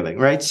that they're giving,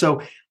 right?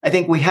 So I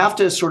think we have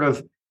to sort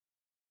of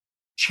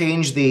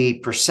change the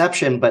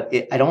perception, but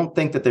I don't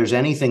think that there's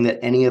anything that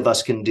any of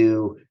us can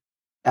do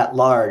at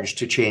large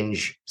to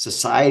change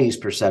society's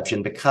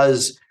perception,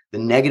 because the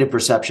negative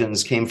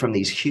perceptions came from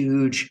these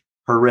huge,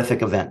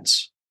 horrific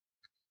events.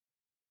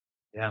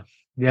 Yeah.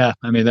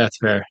 I mean, that's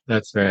fair.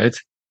 It's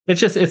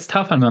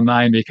tough on the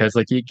mind, because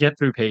like you get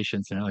through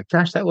patients and you're like,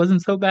 gosh, that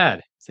wasn't so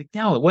bad. It's like,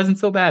 no, it wasn't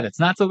so bad. It's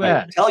not so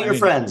bad. Tell your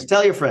friends.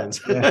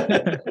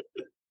 Yeah.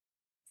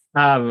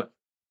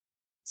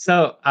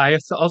 So I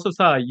also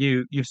saw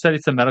you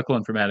studied some medical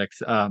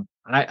informatics.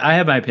 I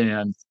have my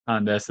opinion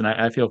on this, and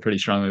I feel pretty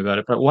strongly about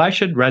it. But why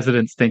should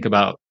residents think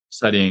about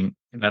studying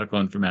medical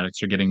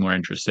informatics or getting more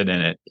interested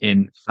in it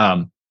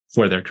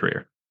for their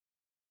career?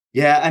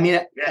 Yeah, I mean,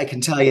 I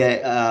can tell you,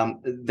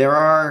 there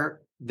are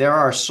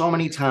so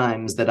many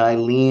times that I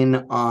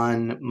lean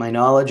on my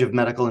knowledge of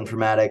medical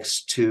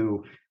informatics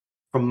to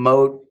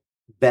promote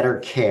better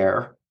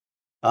care,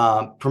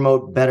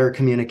 promote better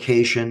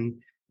communication,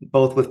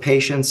 both with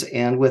patients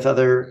and with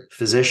other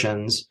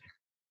physicians.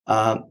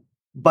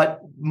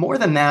 But more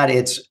than that,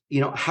 it's,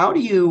 how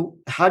do you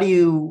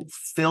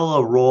fill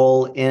a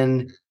role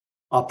in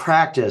a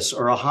practice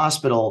or a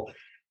hospital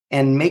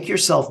and make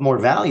yourself more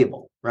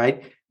valuable,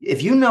 right?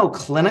 If you know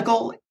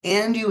clinical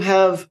and you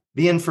have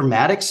the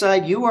informatics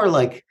side, you are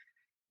like,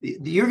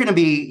 you're going to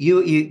be,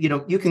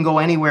 you can go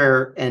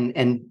anywhere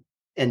and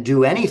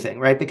do anything,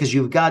 right? Because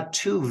you've got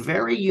two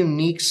very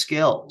unique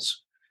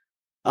skills.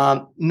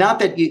 Not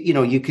that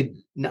you could,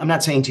 I'm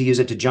not saying to use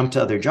it to jump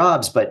to other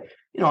jobs, but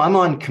I'm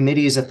on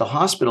committees at the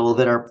hospital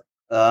that are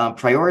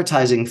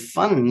prioritizing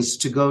funds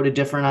to go to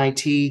different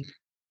IT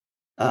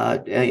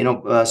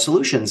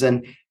solutions,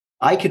 and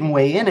I can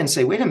weigh in and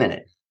say, wait a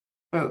minute,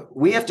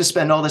 we have to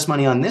spend all this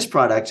money on this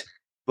product,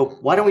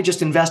 but why don't we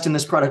just invest in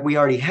this product we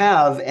already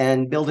have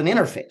and build an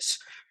interface?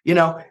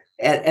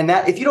 And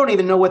that, if you don't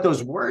even know what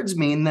those words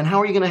mean, then how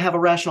are you going to have a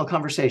rational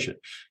conversation?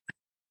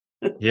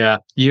 Yeah,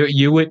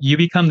 you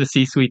become the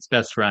C-suite's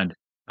best friend.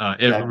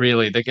 Exactly.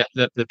 Really,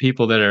 the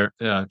people that are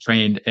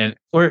trained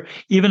or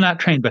even not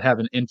trained but have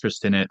an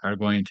interest in it are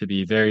going to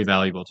be very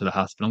valuable to the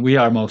hospital. We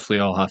are mostly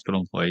all hospital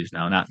employees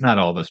now, not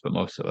all of us, but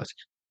most of us.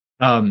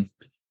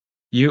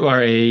 You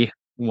are a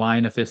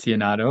wine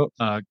aficionado.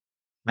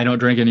 I don't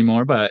drink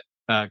anymore, but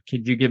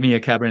could you give me a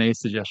Cabernet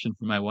suggestion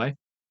for my wife?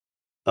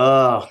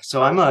 Oh,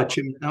 so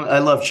I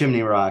love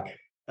Chimney Rock.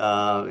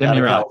 Out of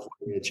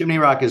California. Chimney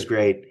Rock is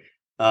great.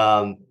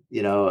 My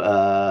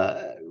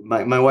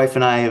wife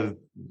and I have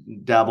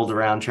dabbled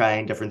around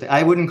trying different things.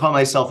 I wouldn't call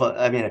myself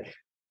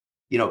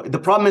the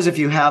problem is if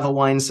you have a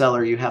wine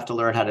cellar, you have to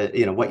learn how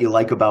to, what you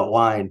like about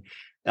wine.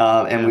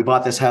 And we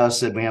bought this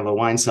house and we have a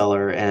wine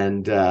cellar.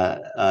 And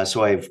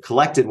so I've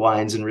collected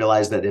wines and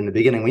realized that in the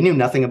beginning, we knew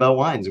nothing about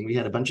wines and we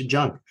had a bunch of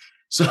junk.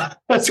 So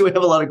we have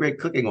a lot of great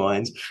cooking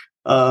wines.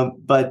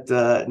 But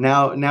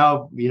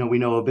now, we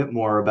know a bit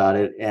more about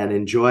it and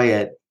enjoy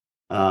it.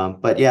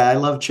 But yeah, I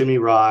love Chimney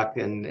Rock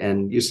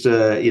and used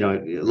to,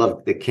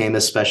 love the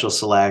Camus Special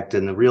Select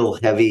and the real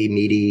heavy,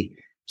 meaty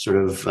sort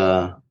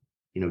of,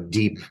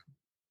 deep,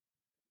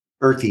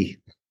 earthy.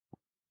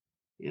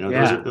 Those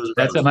are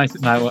that's what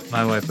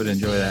my wife would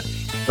enjoy that.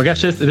 Well,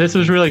 gosh, this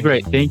was really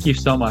great. Thank you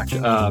so much.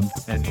 And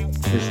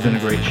it's been a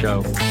great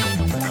show.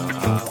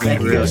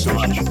 Thank you guys so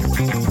much.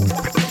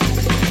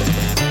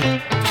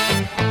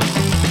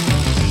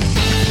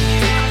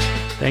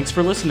 Thanks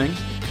for listening.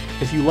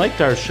 If you liked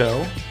our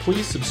show,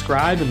 please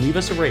subscribe and leave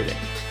us a rating.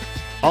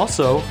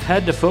 Also,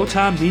 head to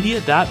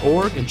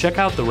photonmedia.org and check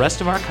out the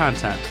rest of our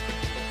content.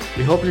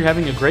 We hope you're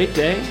having a great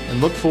day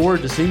and look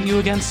forward to seeing you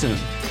again soon.